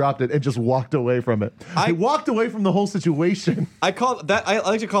himself that he dropped it and just walked away from it. He walked away from the whole situation. I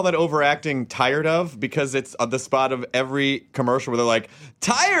like to call that overacting tired of because it's the spot of every commercial where they're like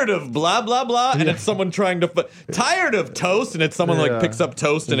tired of blah blah blah and it's someone trying to tired of toast and it's someone Yeah. like picks up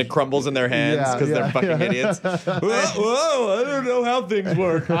toast and it crumbles in their hands because they're fucking idiots. Whoa, I don't know how things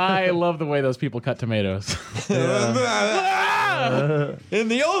work. I love the way those people cut tomatoes. In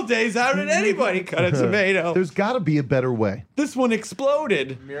the old days, how did anybody cut a tomato? There's got to be a better way. This one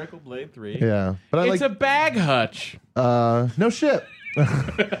exploded. Miracle Blade 3. Yeah, but I It's a bag hutch. no shit.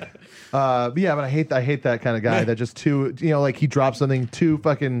 But I hate that kind of guy that just like he drops something too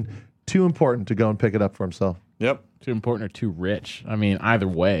important to go and pick it up for himself. Yep. Too important or too rich. I mean, either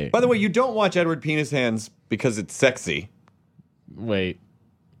way. By the way, you don't watch Edward Penis Hands because it's sexy. Wait.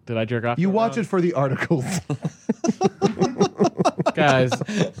 Did I jerk off? You watch it for the articles. Guys.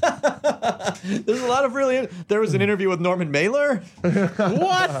 There's a lot of really. There was an interview with Norman Mailer.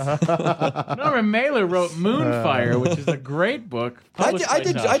 What? Norman Mailer wrote Moonfire, which is a great book.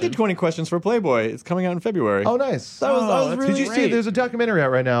 I did 20 questions for Playboy. It's coming out in February. Oh, nice. That was that's really Did you see? great. There's a documentary out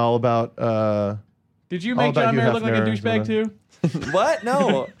right now all about. Did you All make about John Hugh Mayer look like a Hefner, douchebag too? What?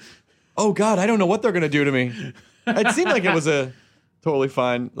 No. Oh God, I don't know what they're gonna do to me. It seemed like it was a totally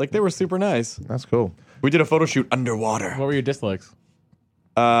fine. Like they were super nice. That's cool. We did a photo shoot underwater. What were your dislikes?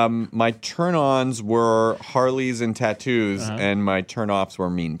 My turn-ons were Harleys and tattoos, and my turn-offs were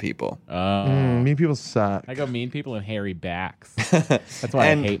mean people. Mean people suck. I go mean people and hairy backs. That's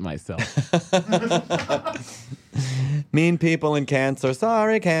why I hate myself. Mean people and cancer.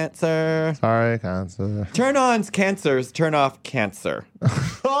 Sorry, cancer. Sorry, cancer. Turn-ons, cancers. Turn-off, cancer.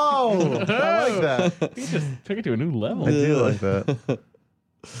 Oh, I like that. You just took it to a new level. I do like that.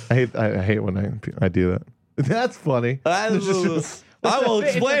 I hate when I do that. That's funny. I will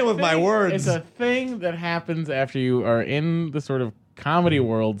explain with my words. It's a thing that happens after you are in the sort of comedy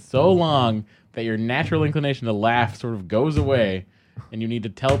world so long that your natural inclination to laugh sort of goes away, and you need to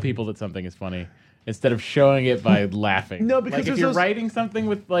tell people that something is funny instead of showing it by laughing. No, because like if there's you're those- writing something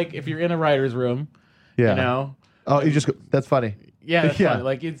with if you're in a writer's room, Yeah. you know. Oh, you just go, that's funny. Yeah, that's Yeah. funny.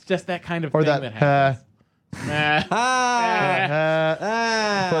 Like it's just that kind of Or thing that, happens.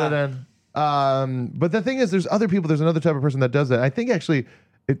 put it in. But the thing is, there's other people. There's another type of person that does that. I think actually,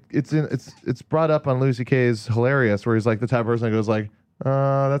 it's brought up on Louis C.K.'s Hilarious, where he's like the type of person that goes like,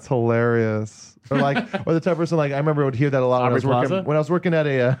 "That's hilarious," or or the type of person like I remember I would hear that a lot Aubrey Plaza? when I was working at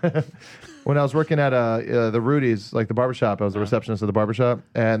a when I was working at the Rudy's, like the barbershop. I was a receptionist at the barbershop,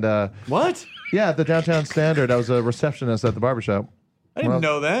 and What? yeah, at the Downtown Standard, I was a receptionist at the barbershop. I didn't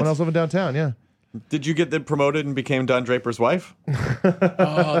know that. When I was living downtown. Yeah. Did you get promoted and became Don Draper's wife?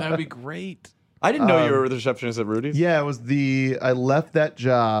 Oh, that would be great. I didn't know you were the receptionist at Rudy's. Yeah, it was I left that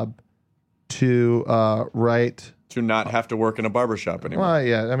job to write. To not have to work in a barbershop anymore. Well,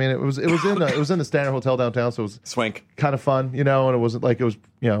 yeah, I mean, it was in the Standard Hotel downtown, so it was Swank. kind of fun, and it wasn't like it was,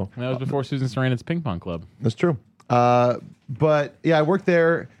 And that was before Susan Sarandon's ping pong club. that's true. But yeah, I worked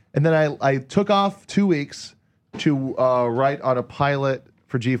there, and then I took off 2 weeks to write on a pilot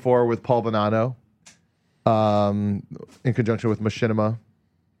for G4 with Paul Bonanno, in conjunction with Machinima,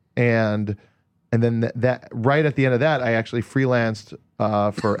 and then that right at the end of that, I actually freelanced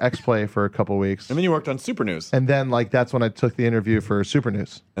for X-Play for a couple weeks, And then you worked on Super News. and then that's when I took the interview for Super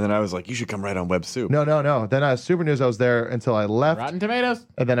News. And then I was like, you should come right on Web Soup. No. Then Super News, I was there until I left, Rotten Tomatoes.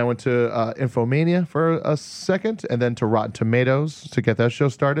 and then I went to Infomania for a second, and then to Rotten Tomatoes to get that show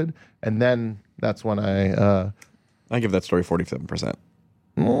started, and then that's when I. I give that story 47%.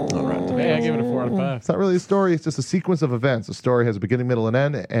 On Rotten Tomatoes. Hey, I give it a 4 out of 5. It's not really a story; it's just a sequence of events. A story has a beginning, middle, and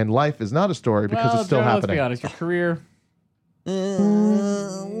end, and life is not a story because it's still Jonah, happening. Let's be honest. Your career. And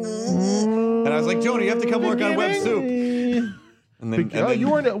I was like, Jonah, you have to come work on Web Soup. And then, You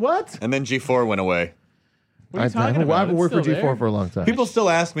weren't what? and then G4 went away. What are you talking about? I haven't It's worked for still G4 there. for a long time. People still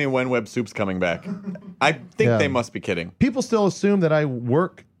ask me when Web Soup's coming back. I think Yeah. they must be kidding. People still assume that I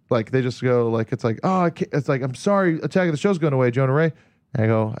work. Like they just go like it's like it's like I'm sorry, Attack of the Show's going away, Jonah Ray. And I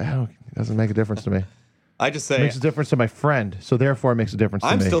go, it doesn't make a difference to me. I just It say, makes a difference to my friend, so therefore it makes a difference to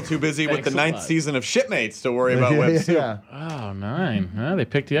I'm me. still too busy with Thanks the a 9th lot. season of Shipmates to worry about Web Soup. Yeah. Oh, 9. Huh? They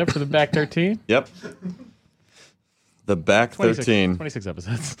picked you up for the back 13? Yep. The back 26, 13. 26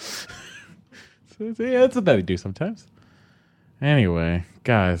 episodes. Yeah, that's what they do sometimes. Anyway,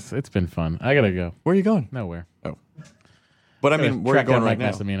 guys, it's been fun. I gotta go. Where are you going? Nowhere. Oh. But I mean, where are you Track down going right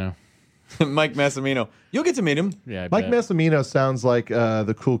Mike now? Massimino. Mike Massimino. You'll get to meet him. Yeah, I Mike bet. Massimino sounds like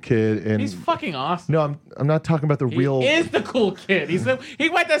the cool kid in. He's fucking awesome. No, I'm not talking about the He real. is the cool kid. He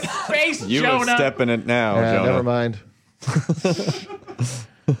went to space, You are Jonah. stepping it now, Yeah, Jonah. never mind.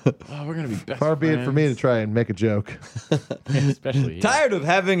 Oh, we're gonna be best Far be it for me to friends. try and make a joke. Especially you. Tired of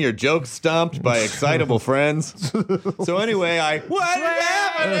having your jokes stomped by excitable friends. So anyway, what's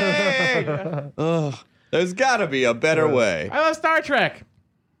happening? Ugh, there's got to be a better way. I love Star Trek.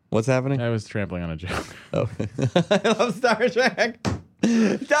 What's happening? I was trampling on a joke. Oh. I love Star Trek.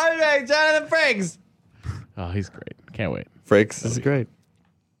 Star Trek, Jonathan Frakes. Oh, he's great. Can't wait. Frakes is great.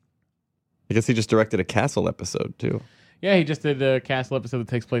 I guess he just directed a Castle episode too. Yeah, he just did a Castle episode that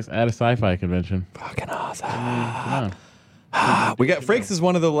takes place at a sci-fi convention. Fucking awesome. Come on. We got Frakes is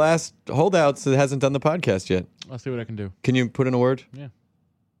one of the last holdouts that hasn't done the podcast yet. I'll see what I can do. Can you put in a word? Yeah.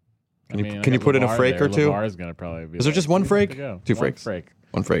 Can you put in a Frake or two? LeVar's gonna probably be. Is there just one Frake? Two One Frakes. Frake.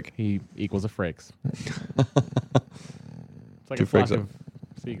 One Frake. He equals a Frakes. It's like Two a flock Frakes. of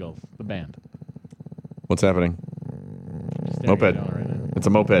seagulls. The band. What's happening? Just staring Moped. at Jonah right now. It's a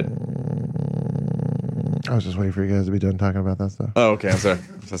moped. I was just waiting for you guys to be done talking about that stuff. Oh, okay. I'm sorry.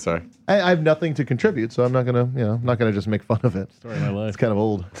 So sorry. I have nothing to contribute, so I'm not gonna, I'm not gonna just make fun of it. Story of my life. It's kind of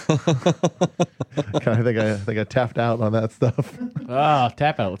old. I think I tapped out on that stuff.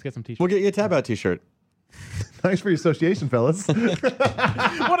 Tap out. Let's get some t-shirts. We'll get you a tab out T-shirt. Thanks for your association, fellas.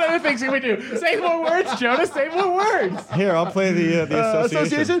 What other things can we do? Say more words, Jonah. Say more words. Here, I'll play the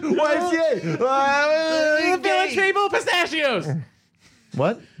association. YMCA. Village people, pistachios.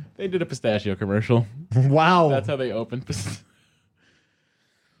 What? They did a pistachio commercial. Wow. That's how they opened.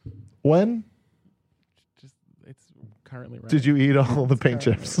 When Just it's currently right. did you eat all the paint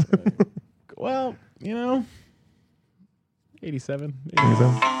chips? Well, 87.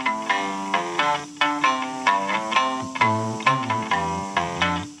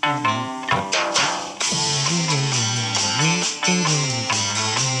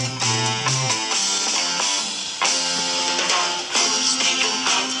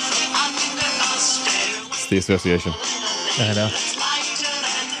 It's the association. I know.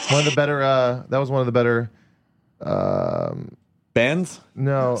 One of the better. That was one of the better. Bands?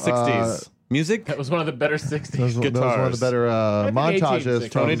 No. 60s. Music? That was one of the better 60s. That was one of the Guitars. better think montages. 1860.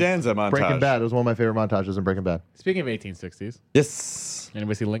 Tony from Danza montage. Breaking Bad. It was one of my favorite montages in Breaking Bad. Speaking of 1860s, Yes.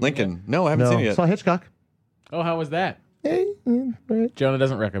 anybody see Lincoln? Lincoln. No, I haven't seen it yet. Saw Hitchcock. Oh, how was that? It's Jonah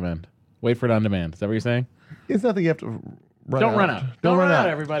doesn't recommend. Wait for it on demand. Is that what you're saying? nothing you have to run Don't out. run out. Don't run out,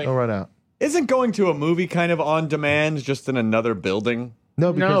 everybody. Don't run out. Isn't going to a movie kind of on demand, just in another building?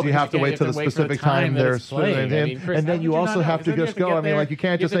 No, because No, you because have to you wait have till to the wait for the specific time time that they're it's playing. swinging I in, mean, Chris, and how then would you you also not have know? to Because just then you go. have to I mean, get like you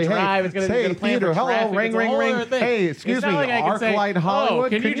can't there, just you say, have to drive, it's "Hey, gonna- you're hey, gonna plan for theater, traffic, hello, it's ring, a ring, whole ring. other thing. Hey, It's excuse not me, like I can say, ArcLight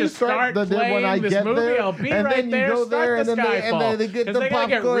Hollywood. can you just start start when I playing this get movie? there? I'll be and right then you there. go Start there, the and then Skyfall. they get 'Cause the they gotta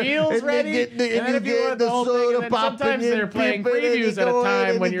get popcorn, reels and ready, they get and then if you get want the the whole thing, soda and then popping sometimes they're in, playing people, and then previews you at a go in, time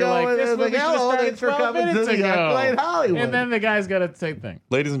and when you you're go like, in, this and movie like, should have hello, started thanks for 12 coming minutes to the ArcLight ago. Hollywood. And then the guy's got the same thing.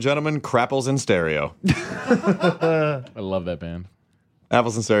 Ladies and gentlemen, Crapples in Stereo. I love that band.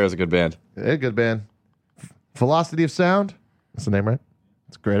 Apples in Stereo is a good band. Yeah, good band. Velocity of Sound. That's the name, right?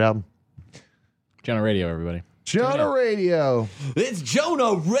 It's a great album. Jonah Radio, everybody. Jonah Radio. It's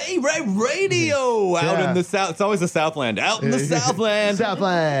Jonah Radio out Yeah. in the South. It's always the Southland. Out in the Southland.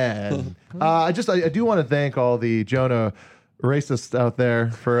 Southland. I do want to thank all the Jonah racists out there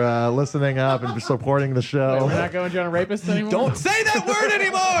for listening up and supporting the show. We're not going Jonah Rapist anymore? Don't say that word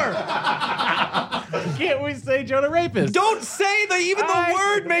anymore. Can't we say Jonah Rapist? Don't say that. Even the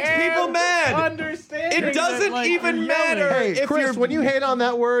word makes people mad. Understanding It doesn't that, like, even yelling. matter. Hey, if Chris, you're when you hate on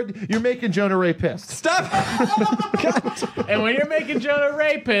that word, you're making Jonah Ray pissed. stop. And when you're making Jonah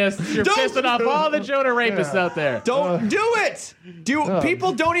Rapist, you're Don't- pissing off all the Jonah Rapists out there. Don't do it.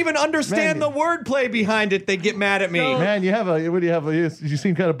 People don't even understand man. the wordplay behind it. They get mad at me. Man, you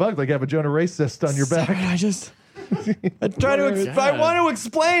seem kind of bugged, like you have a Jonah racist on your back. I just. I try to. I want to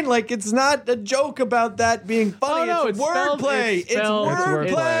explain, like it's not a joke about that being funny. Oh, no, it's spelled- wordplay. It's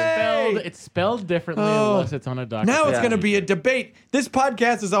wordplay. It's spelled differently Oh. unless it's on a document. Now it's going to be a debate. This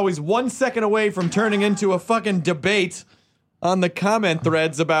podcast is always 1 second away from turning into a fucking debate on the comment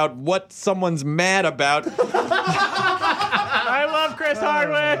threads about what someone's mad about. I love Chris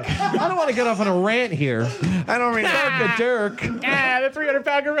Hardwick. I don't want to get off on a rant here. I don't mean. Dirk, Dirk. The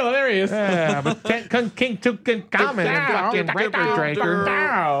 300-pound gorilla. There he is. Yeah, but King Took can comment and fucking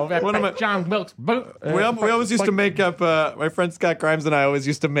Draker. What am I- John Wilkes Booth. We always used to make up. My friend Scott Grimes and I always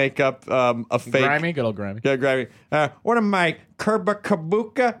used to make up a fake. Grimy, good old Grimy. Yeah, grimy. What am I,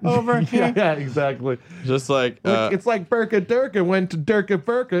 Kabuka over here? Yeah, exactly. Just like. It's like Burka Durka went to Durka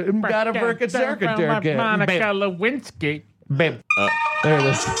Burka and got a Burka Durka Durka. Monica Lewinsky. Babe. There it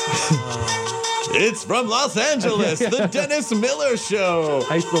is. It's from Los Angeles, the Dennis Miller Show.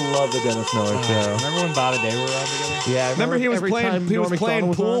 I used to love the Dennis Miller show. Remember when Bob and Dave were on together? Yeah, Remember he was every playing. time He was Norm playing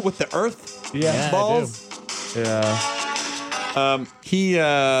Macdonald pool on? with the Earth Yeah, I balls. Yeah.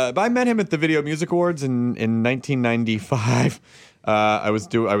 I met him at the Video Music Awards in 1995. I was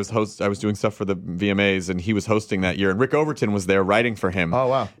doing stuff for the VMAs, and he was hosting that year. And Rick Overton was there writing for him. Oh,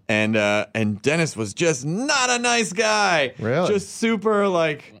 wow. And Dennis was just not a nice guy. Really? Just super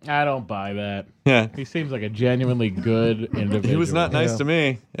like. I don't buy that. Yeah. He seems like a genuinely good individual. He was not nice Yeah. to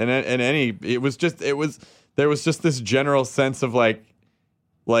me, there was just this general sense of like,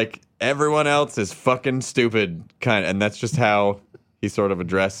 like everyone else is fucking stupid, and that's just how he sort of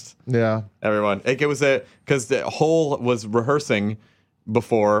addressed everyone. Like, it was because the whole was rehearsing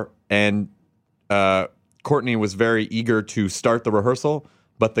before, and Courtney was very eager to start the rehearsal,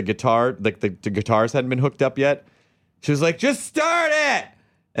 but the guitars hadn't been hooked up yet. She was like, "Just start it!"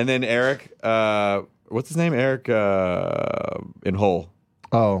 And then Eric, what's his name? Eric in Whole.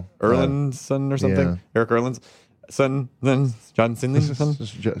 Oh, Erland's son or something. yeah. Eric Erland's son, then John Sinley's son.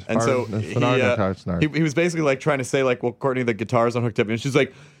 And so he was basically like trying to say like, well, Courtney, the guitar's unhooked up, and she's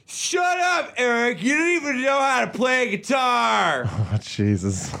like, "Shut up, Eric! You don't even know how to play a guitar." Oh,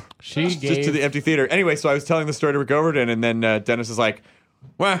 Jesus. Just to the empty theater. Anyway, so I was telling the story to Rick Overton, and then Dennis is like,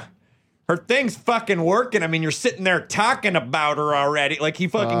 "Well, her thing's fucking working. I mean, you're sitting there talking about her already." Like, he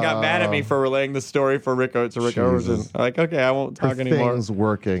fucking got mad at me for relaying the story to Rick Overton. I'm like, okay, I won't talk anymore. Thing's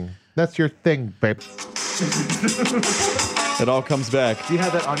working. That's your thing, babe. It all comes back. Do you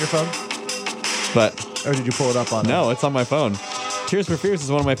have that on your phone? But Or did you pull it up on no, it's on my phone. Tears for Fears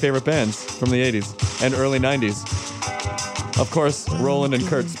is one of my favorite bands from the 80s and early 90s. Of course, Roland and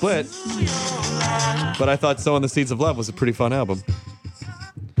Kurt split, but I thought Sowing the Seeds of Love was a pretty fun album.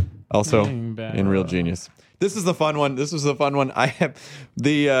 Also, in Real Genius. This is the fun one. I have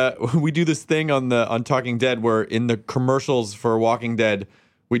we do this thing on Talking Dead where in the commercials for Walking Dead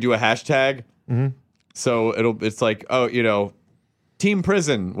we do a hashtag. Mm-hmm. So it's like, oh, Team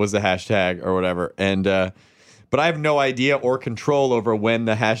Prison was the hashtag or whatever, and but I have no idea or control over when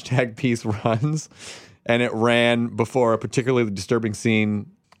the hashtag piece runs, and it ran before a particularly disturbing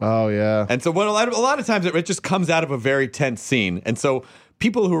scene. Oh yeah. And so a lot of times it just comes out of a very tense scene, and so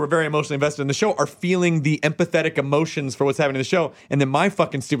people who are very emotionally invested in the show are feeling the empathetic emotions for what's happening in the show, and then my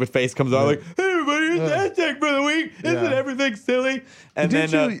fucking stupid face comes out like, "Hey everybody, it's hashtag for the week. Isn't everything silly?" And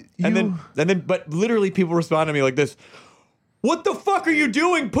then, but literally people respond to me like this: "What the fuck are you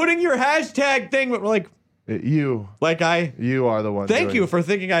doing? Putting your hashtag thing?" But we're like, you are the one. Thank you for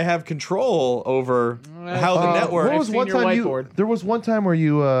thinking I have control over how the network. What was one time there was one time where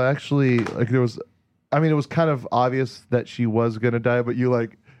you actually like there was. I mean, it was kind of obvious that she was gonna die, but you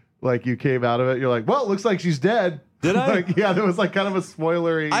like you came out of it. You're like, well, it looks like she's dead. Did I? Like, yeah, there was like kind of a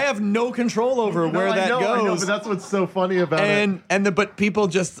spoilery. I have no control over where that goes. I know, but that's what's so funny about it. But people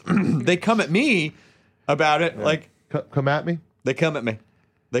just they come at me about it. Yeah. Like, come at me. They come at me.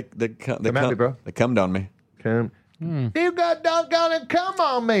 They come at me, bro. They come down me. You got doggone it, come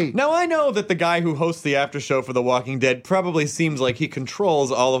on me. Now, I know that the guy who hosts the after show for The Walking Dead probably seems like he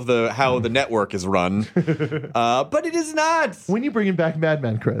controls all of how the network is run. But it is not. When you bringing back Mad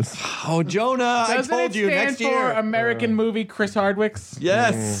Men, Chris? Oh, Jonah, I told you next year. For American movie Chris Hardwick's?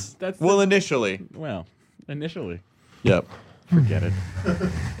 Yes. Initially. Well, initially. Yep. Forget it.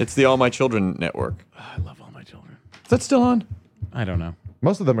 It's the All My Children network. Oh, I love All My Children. Is that still on? I don't know.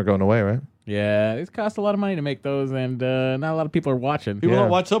 Most of them are going away, right? Yeah, it costs a lot of money to make those, and not a lot of people are watching. People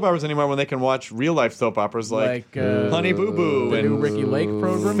don't watch soap operas anymore when they can watch real life soap operas like Honey Boo Boo and new Ricky Lake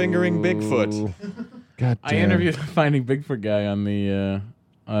program, Fingering Bigfoot. God damn. I interviewed the Finding Bigfoot guy on the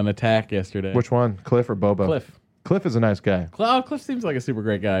on Attack yesterday. Which one, Cliff or Bobo? Cliff is a nice guy. Cliff seems like a super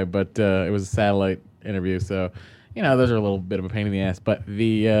great guy, but it was a satellite interview, so those are a little bit of a pain in the ass. But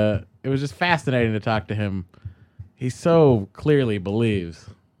it was just fascinating to talk to him. He so clearly believes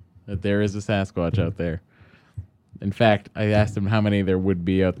that there is a Sasquatch out there. In fact, I asked him how many there would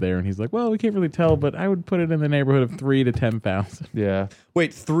be out there, and he's like, well, we can't really tell, but I would put it in the neighborhood of 3,000 to 10,000. Yeah.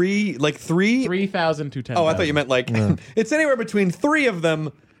 Wait, 3,000 to 10,000. Oh, I thought you meant like, it's anywhere between 3 of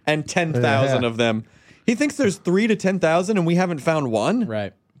them and 10,000 of them. He thinks there's 3 to 10,000 and we haven't found one?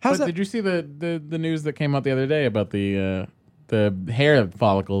 Right. How's that? Did you see the news that came out the other day about the hair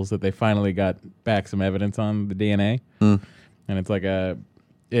follicles that they finally got back some evidence on, the DNA? And it's like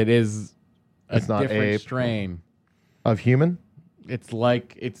it is a different strain of human. It's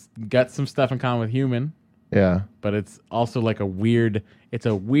like it's got some stuff in common with human. Yeah, but it's also like a weird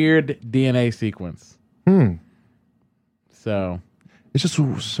DNA sequence. So it's just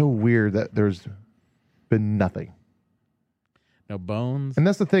so weird that there's been nothing. No bones. And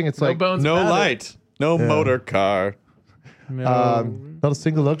that's the thing. It's no like bones, no light, no motor car, not a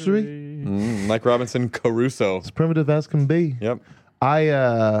single luxury. Like Robinson Crusoe. As primitive as can be. Yep.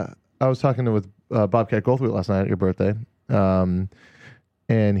 I was talking with Bobcat Goldthwait last night at your birthday, and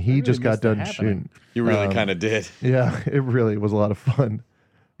he just got done shooting. You really kind of did. Yeah, it really was a lot of fun.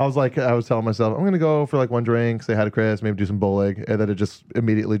 I was telling myself, I'm going to go for like one drink, say hi to Chris, maybe do some bowling, and then it just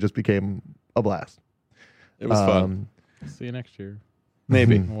immediately just became a blast. It was fun. See you next year.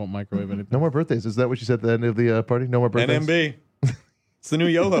 Maybe. I won't microwave anything. No more birthdays. Is that what you said at the end of the party? No more birthdays? NMB. It's the new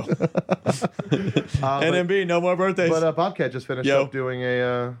YOLO. NMB, no more birthdays. But Bobcat just finished Yo. up doing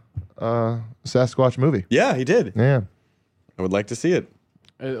a Sasquatch movie. Yeah, he did. Yeah, I would like to see it.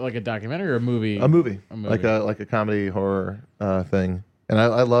 Like a documentary or a movie? a movie, A movie. like a comedy horror thing. And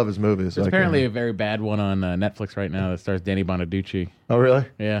I love his movies. There's apparently a very bad one on Netflix right now that stars Danny Bonaducci. Oh, really?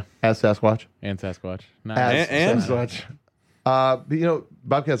 Yeah, As Sasquatch? and Sasquatch. Not As And- Sasquatch. But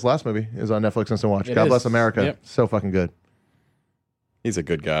Bobcat's last movie is on Netflix Instant Watch. It God is. Bless America. Yep. So fucking good. He's a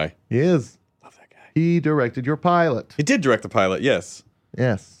good guy. He is. Love that guy. He directed your pilot. He did direct the pilot, yes.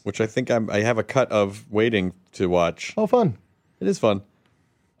 Yes. Which I think I have a cut of waiting to watch. Oh, fun. It is fun.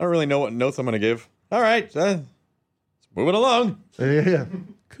 I don't really know what notes I'm going to give. All right, let's move it along. Yeah.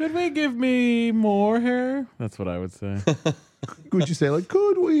 Could we give me more hair? That's what I would say. Would you say, like,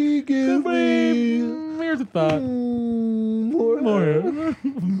 could we give me Here's a thought. more hair?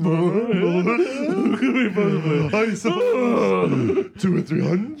 I suppose 200 or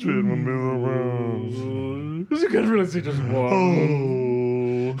 300 would be the rounds. You could really see just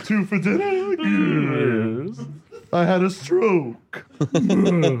one. Oh, 2 for dinner? Yes. I had a stroke.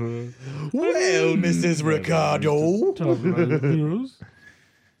 Well, Mrs. Ricardo.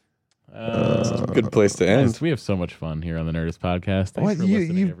 Good place to end. We have so much fun here on the Nerdist Podcast. Thanks What, for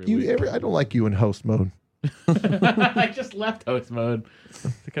listening every week. I don't like you in host mode. I just left host mode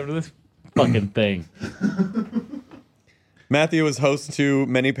to come to this fucking thing. Matthew was host to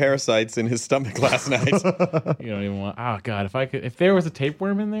many parasites in his stomach last night. You don't even want. Oh God, if there was a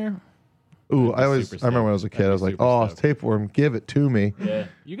tapeworm in there. Ooh, I super remember when I was a stoked. kid, I was I'd be like, super oh, stoked. tapeworm, give it to me. Yeah,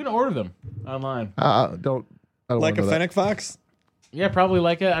 you can order them online. I don't Like a wanna know that. fennec fox? Yeah, probably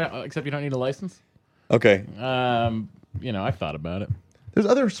like it. Except you don't need a license. Okay. I've thought about it. There's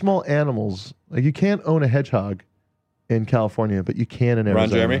other small animals. Like you can't own a hedgehog in California, but you can in Arizona. Ron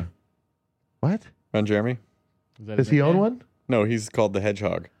Jeremy? What? Ron Jeremy? Is Does he own one? No, he's called the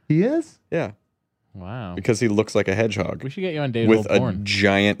hedgehog. He is? Yeah, Wow. because he looks like a hedgehog We should get you on David with a Porn.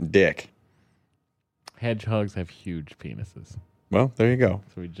 giant dick. Hedgehogs have huge penises. Well, there you go.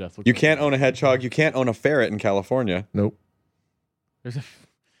 So we just looked You up- can't own a hedgehog. You can't own a ferret in California. Nope.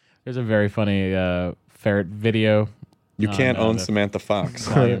 There's a very funny ferret video. You can't no, own that's- Samantha Fox.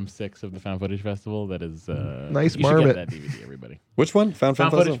 Volume 6 of the Found Footage Festival. That is Nice you should marmot. get that DVD, everybody. Which one? Found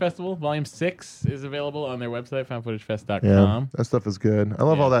Found Footage Festival? Festival, Volume 6 is available on their website, foundfootagefest.com. Yeah, that stuff is good. I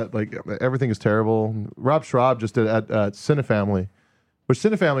love Yeah. all that. Like everything is terrible. Rob Schraub just did at Cinefamily, which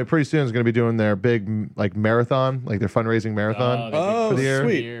Cinefamily pretty soon is going to be doing their big like marathon, like their fundraising marathon. Oh, for the year.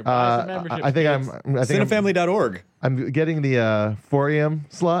 sweet. I think I'm Cinefamily.org. I'm getting the 4 a.m.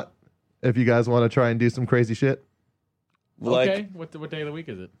 slot. If you guys want to try and do some crazy shit, Okay, what day of the week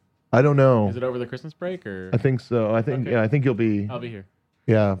is it? I don't know. Is it over the Christmas break or? I think so. I think Okay. yeah. I think you'll be I'll be here.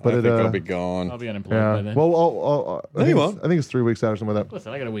 yeah. But I it, think I'll be gone. I'll be unemployed by yeah. then. Well, No, I you think won't. I think it's 3 weeks out or something like that.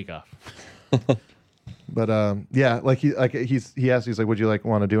 Listen, I got a week off. But yeah, he asked, he's like, would you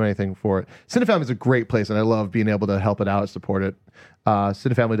want to do anything for it? Cinefamily is a great place, and I love being able to help it out, support it.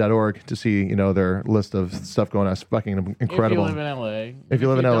 Cinefamily.org to see their list of stuff going on. It's fucking incredible. If you live in LA. If you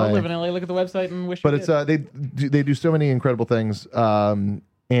live in don't LA. live in LA, look at the website and wish. But you it's did. they do so many incredible things, and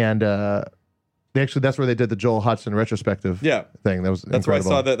they actually that's where they did the Joel Hodgson retrospective. Yeah. thing. That was That's where I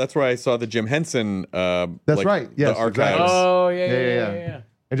incredible. saw that. That's where I saw the Jim Henson. That's right. Yes, the archives. exactly. Oh yeah, Yeah. yeah.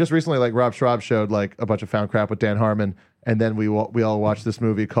 And just recently, Rob Schraub showed a bunch of found crap with Dan Harmon, and then we all watched this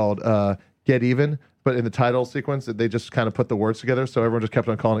movie called Get Even. But in the title sequence, they just kind of put the words together, so everyone just kept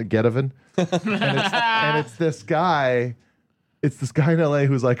on calling it Get Even. and it's this guy. It's this guy in LA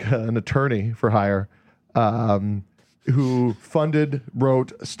who's like an attorney for hire, who funded,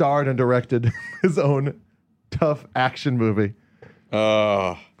 wrote, starred, and directed his own tough action movie.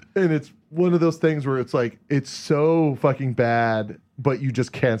 Oh, And it's one of those things where it's it's so fucking bad, but you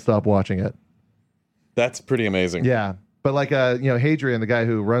just can't stop watching it. that's pretty amazing. Yeah. But Hadrian, the guy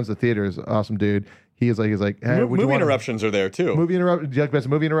who runs the theater, is an awesome dude. He's like, hey, would you Movie wanna- interruptions are there too. Movie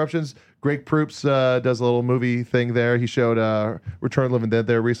interruptions. Greg Proops does a little movie thing there. He showed Return of the Living Dead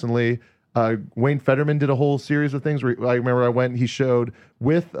there recently. Wayne Fetterman did a whole series of things. I remember I went. He showed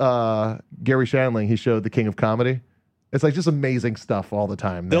with Gary Shandling. He showed The King of Comedy. It's just amazing stuff all the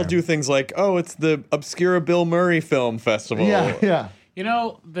time. They'll there. do things like, it's the Obscura Bill Murray Film Festival. Yeah. You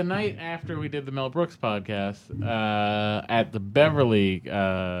know, the night after we did the Mel Brooks podcast at the Beverly,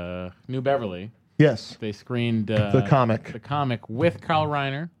 New Beverly, Yes. they screened The comic. the comic with Carl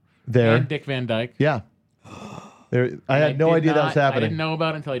Reiner There. and Dick Van Dyke. Yeah. There. I had no did idea that not- was happening. I didn't know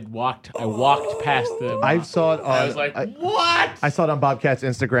about it until I walked past the. I saw it on. I was like, what? I saw it on Bobcat's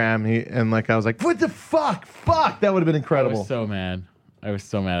Instagram, and I was like, "What the fuck? Fuck! That would have been I incredible." was so mad. I was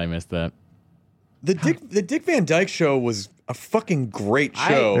so mad I missed that. The Dick Van Dyke Show was a fucking great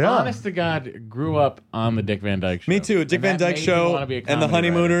show. Yeah. Honest to God, grew up on the Dick Van Dyke Show. Me too. Dick And Van that Dyke made me Show wanna be a and the comedy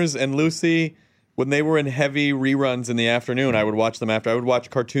Honeymooners and Lucy. When they were in heavy reruns in the afternoon, I would watch them after. I would watch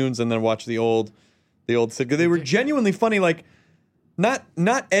cartoons and then watch the old sitcom. They were genuinely funny, like not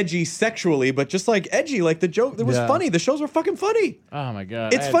edgy sexually, but just like edgy. Like the joke, it was funny. The shows were fucking funny. Oh my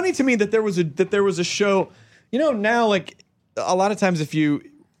God. It's funny to me that there was a show. You know, now like a lot of times if you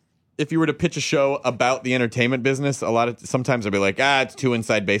were to pitch a show about the entertainment business, sometimes I'd be like, it's too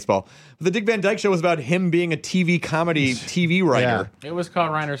inside baseball. But the Dick Van Dyke Show was about him being a TV comedy TV writer. It was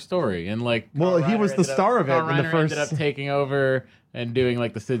Carl Reiner's story, and like, Well, he was the star of it Carl in the Reiner first. ended up taking over and doing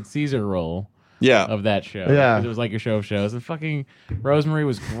like the Sid Caesar role Yeah. of that show. Yeah. It was like your show of shows, and fucking Rosemary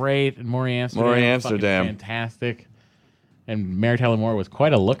was great, and Maury Amsterdam, was fucking fantastic. And Mary Tyler Moore was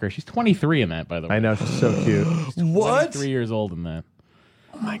quite a looker. She's 23 in that, by the way. I know, she's so cute. What? 3 years old in that.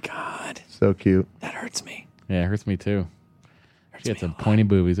 Oh my God. So cute. That hurts me. Yeah, it hurts me too. She had some pointy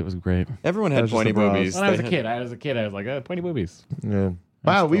boobies. It was great. Everyone had was just pointy the bras. boobies. When I was a kid, I was like, pointy boobies. Yeah.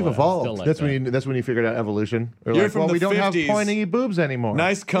 Wow, we've still evolved. like That's when you figured out evolution. We're You're like, from well, the we don't 50s. have pointy boobs anymore.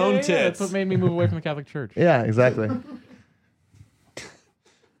 Nice cone Yeah, tits. that's what made me move away from the Catholic Church. Yeah, exactly. That's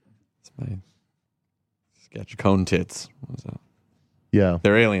my sketch. Cone tits. What was that? Yeah,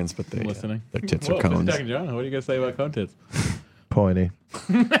 They're aliens, but Listening. their tits Whoa, are cones. Mr. Duck and Jonah, what are you gonna say about cone tits? pointy.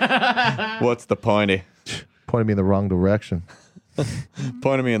 What's the pointy? Pointing me in the wrong direction.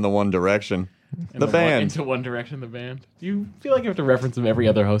 Pointing me in the one direction. The band. Into One Direction, the band. Do you feel like you have to reference them every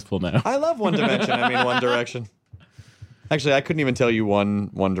other hostful now? I love One Dimension. I mean, One Direction. Actually, I couldn't even tell you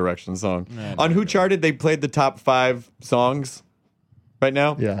one Direction song. On Who Charted, they played the top 5 songs right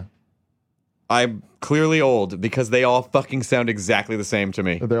now. Yeah, I'm clearly old because they all fucking sound exactly the same to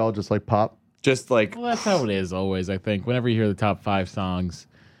me. they're all just like pop. Just like, Well, that's how it is always, I think. Whenever you hear the top 5 songs,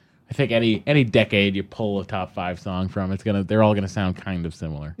 I think any decade you pull a top 5 song from, they're all gonna sound kind of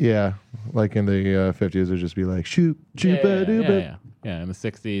similar. Yeah, like in the 50s, it'd just be like shoot, Yeah, in the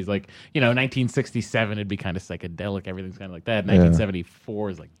 60s, like, 1967, it'd be kind of psychedelic. Everything's kind of like that. 1974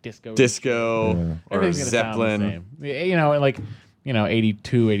 is like disco. disco or Everything's gonna Zeppelin. sound the same. And like,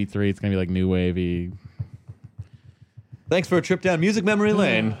 82, 83, it's going to be like new wavy. Thanks for a trip down music memory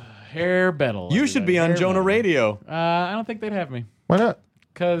lane. Hair metal. You should be on Jonah Radio. I don't think they'd have me. Why not?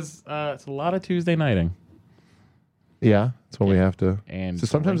 Because it's a lot of Tuesday nighting. Yeah, that's what we have to. And So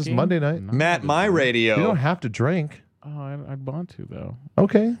sometimes it's drinking. Monday night. Matt, my radio. You don't have to drink. Oh, I'd want to, though.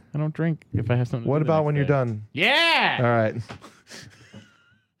 Okay. I don't drink if I have something to What do the about next when you're day. done? Yeah! All right.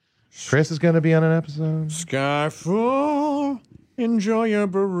 Chris is going to be on an episode. Skyfall, enjoy your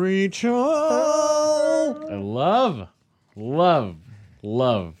burrito. I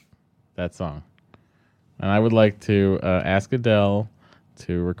love that song. And I would like to ask Adele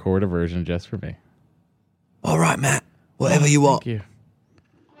to record a version just for me. All right, Matt. Whatever you want. Thank you.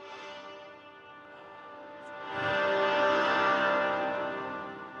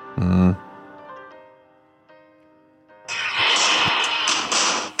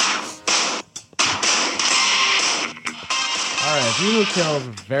 All right, View Will Kill is a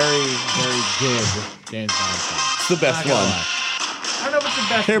very, very good James Bond song. It's the best Not gonna one. lie. I don't know if it's the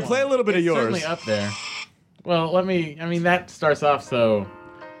best Here, one. play a little bit of It's yours. certainly up there. Well, that starts off so...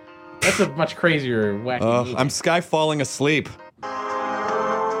 That's a much crazier, wacky movie. I'm sky falling asleep.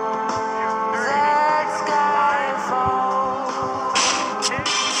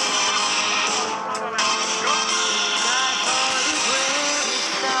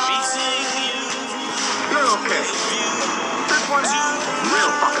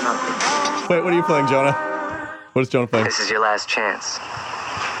 Wait, what are you playing, Jonah? What is Jonah playing? This is your last chance.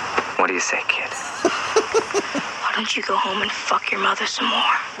 What do you say, kid? Why don't you go home and fuck your mother some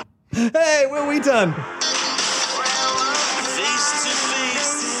more? Hey, what are we done?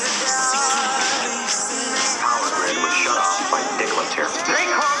 Power grid was shut off by Dick here. They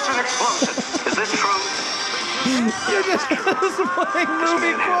caused an explosion. Is this true? You're just playing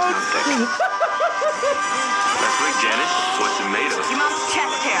movie quotes. That's right, Janet. What's it made of? Your mom's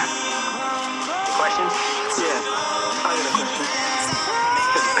chest hair. Questions? Yeah. I got a question.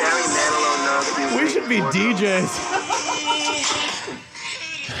 Does Barry Manilow know that We should be DJs.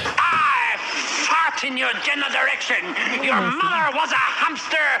 Fart in your general direction. Your mother was a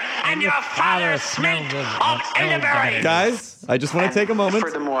hamster, and your father smelled of elderberry. Guys, I just want to take a moment.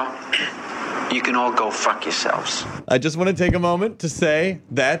 Furthermore, you can all go fuck yourselves. I just want to take a moment to say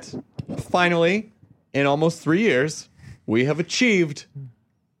that finally, in almost 3 years, we have achieved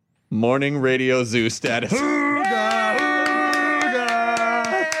morning radio zoo status.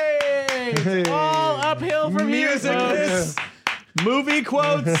 It's all uphill from here, Music folks. this movie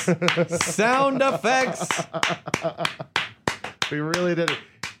quotes, sound effects. We really did it.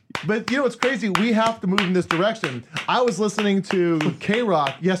 But you know what's crazy? We have to move in this direction. I was listening to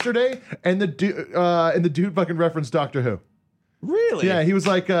K-Rock yesterday, and the dude fucking referenced Doctor Who. Really? Yeah, he was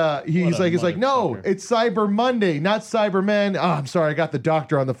like, he's like, no, it's Cyber Monday, not Cybermen. Oh, I'm sorry, I got the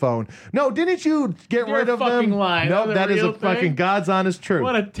doctor on the phone. No, didn't you get You're rid of fucking them? lying. No, That was a that is real a fucking thing? God's honest truth.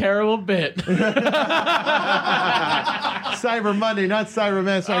 What a terrible bit. Cyber Monday, not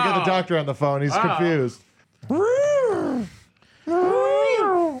Cybermen. So I got the doctor on the phone. He's confused.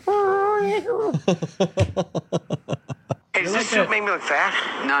 Hey, does this suit make me look fat?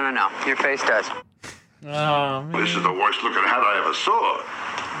 No. Your face does. Oh, man. This is the worst looking hat I ever saw.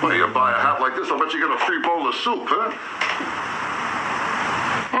 Well, you buy a hat like this, I'll bet you get a free bowl of soup, huh?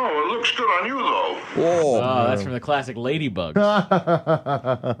 Oh, it looks good on you, though. Oh, that's from the classic Ladybug. Do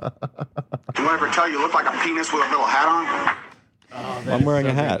I ever tell you look like a penis with a little hat on? I'm wearing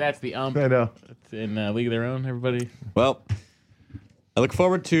a hat. That's the I know. It's in League of Their Own, everybody. Well, I look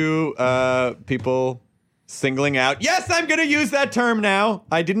forward to people singling out. Yes, I'm going to use that term now.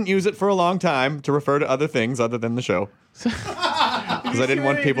 I didn't use it for a long time to refer to other things other than the show. Because I didn't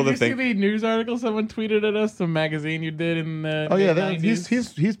want people to think. Did you see the news article someone tweeted at us? Some magazine you did in the Oh yeah,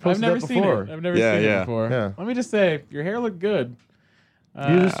 mid-90s? he's posted I've never that seen before. it. I've never seen it before. Yeah. Let me just say, your hair looked good.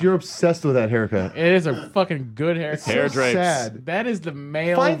 You're obsessed with that haircut. It is a fucking good haircut. Hair So drapes. sad. That is the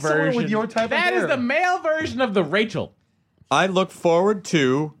male Find version. someone with your type of That is hair. the male version of the Rachel. I look forward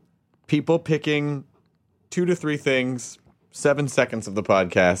to people picking 2 to 3 things, 7 seconds of the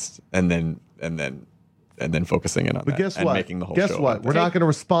podcast, and then focusing in on But that guess and what? making the whole Guess show. what? about We're that. not going to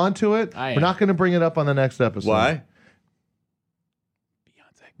respond to it. I We're am. not going to bring it up on the next episode. Why?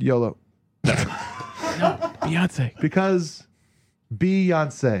 YOLO. Beyonce. Because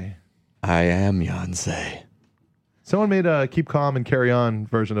Beyonce. I am Beyonce. Someone made a Keep Calm and Carry On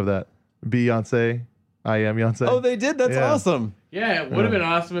version of that. Beyonce. I am Beyonce. Oh, they did? That's Yeah. awesome. Yeah, it would have been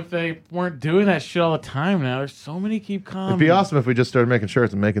awesome if they weren't doing that shit all the time now. There's so many Keep Calm. It'd be awesome if we just started making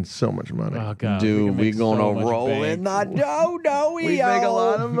shirts and making so much money. Oh, God. Dude, can we make gonna so much roll bank. in the dough, we make a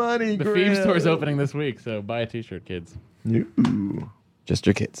lot of money. The Phoebe store's opening this week, so buy a t-shirt, kids. Ooh. Just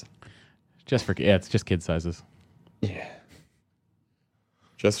your kids. It's just kid sizes. Yeah.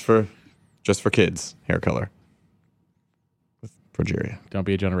 Just for kids. Hair color. With progeria. Don't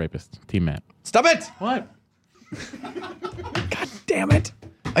be a Jonah rapist. Team Matt. Stop it! What? God damn it!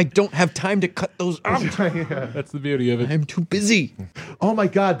 I don't have time to cut those out. That's the beauty of it. I'm too busy. Oh my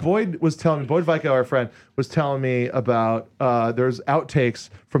God! Boyd Vico, our friend, was telling me about there's outtakes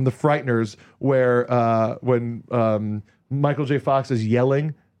from The Frighteners where when Michael J. Fox is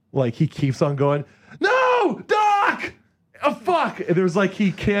yelling, like he keeps on going, "No, Doc! Oh fuck!" And there's like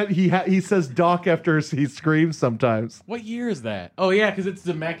he can't. He says Doc after he screams sometimes. What year is that? Oh, yeah, because it's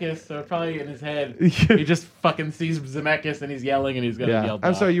Zemeckis, so probably in his head, he just fucking sees Zemeckis and he's yelling and he's going to Yeah, yell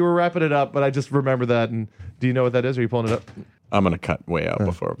I'm Doc. sorry you were wrapping it up, but I just remember that. And do you know what that is? Are you pulling it up? I'm gonna cut way out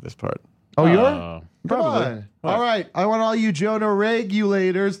before this part. Oh, you're Oh. probably. On. All right, I want all you Jonah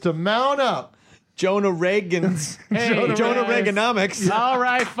regulators to mount up. Jonah Reagan's Hey, Jonah guys. Reaganomics. All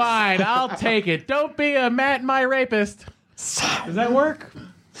right, fine. I'll take it. Don't be a Matt my rapist. Does that work?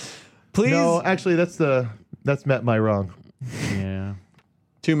 Please. No, actually, that's Matt my wrong. Yeah.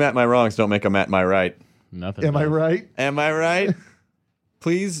 2 Matt my wrongs don't make a Matt my right. Nothing. Am I right? Am I right?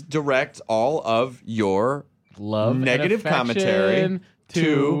 Please direct all of your Love and negative commentary affection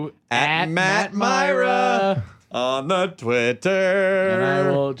to at Matt Myra on the Twitter. And I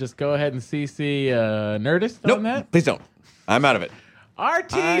will just go ahead and CC Nerdist on that. Nope, please don't. I'm out of it.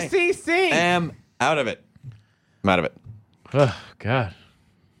 RTCC. Am out of it. I'm out of it. Oh, God.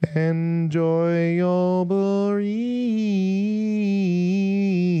 Enjoy your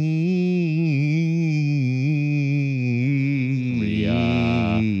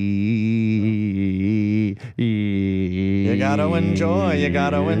You gotta enjoy. You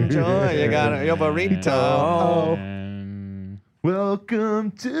gotta enjoy. You gotta your burrito. And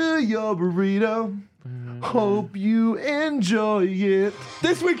Welcome to your burrito. Hope you enjoy it.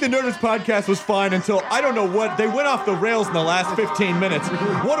 This week, the Nerdist podcast was fine until I don't know what. They went off the rails in the last 15 minutes.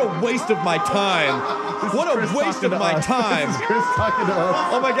 What a waste of my time. What a waste of my time. This is Chris talking to us.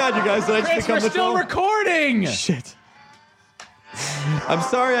 Oh my God, you guys, did I just Chris, become we're the still troll? recording. Shit. I'm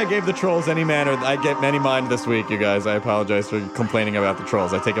sorry I gave the trolls any manner. I get any mind this week, you guys. I apologize for complaining about the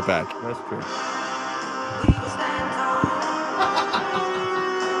trolls. I take it back. That's true.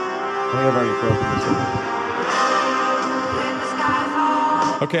 I think I've already broken this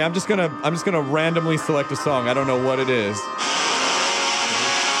one. Okay, I'm just gonna randomly select a song. I don't know what it is.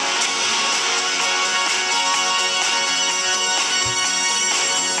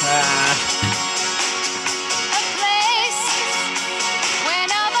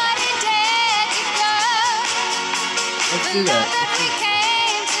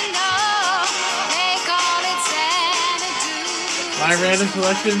 My random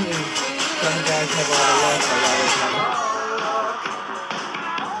selection is Some Guys Have All the Luck by Robert Plant.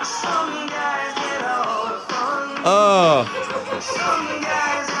 Oh.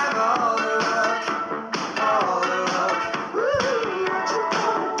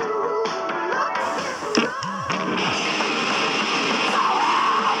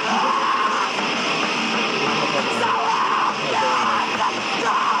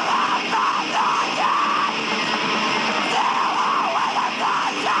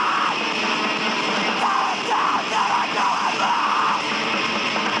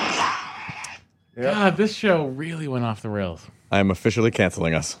 God, this show really went off the rails. I am officially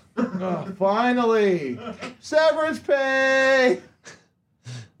canceling us. Finally! Severance pay!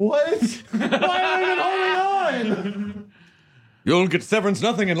 What? Why am I even holding on? You'll get severance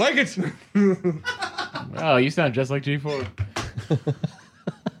nothing and like it. Oh, you sound just like G4.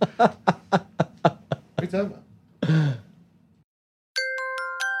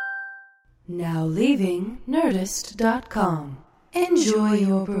 Now leaving Nerdist.com. Enjoy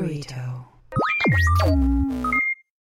your burrito.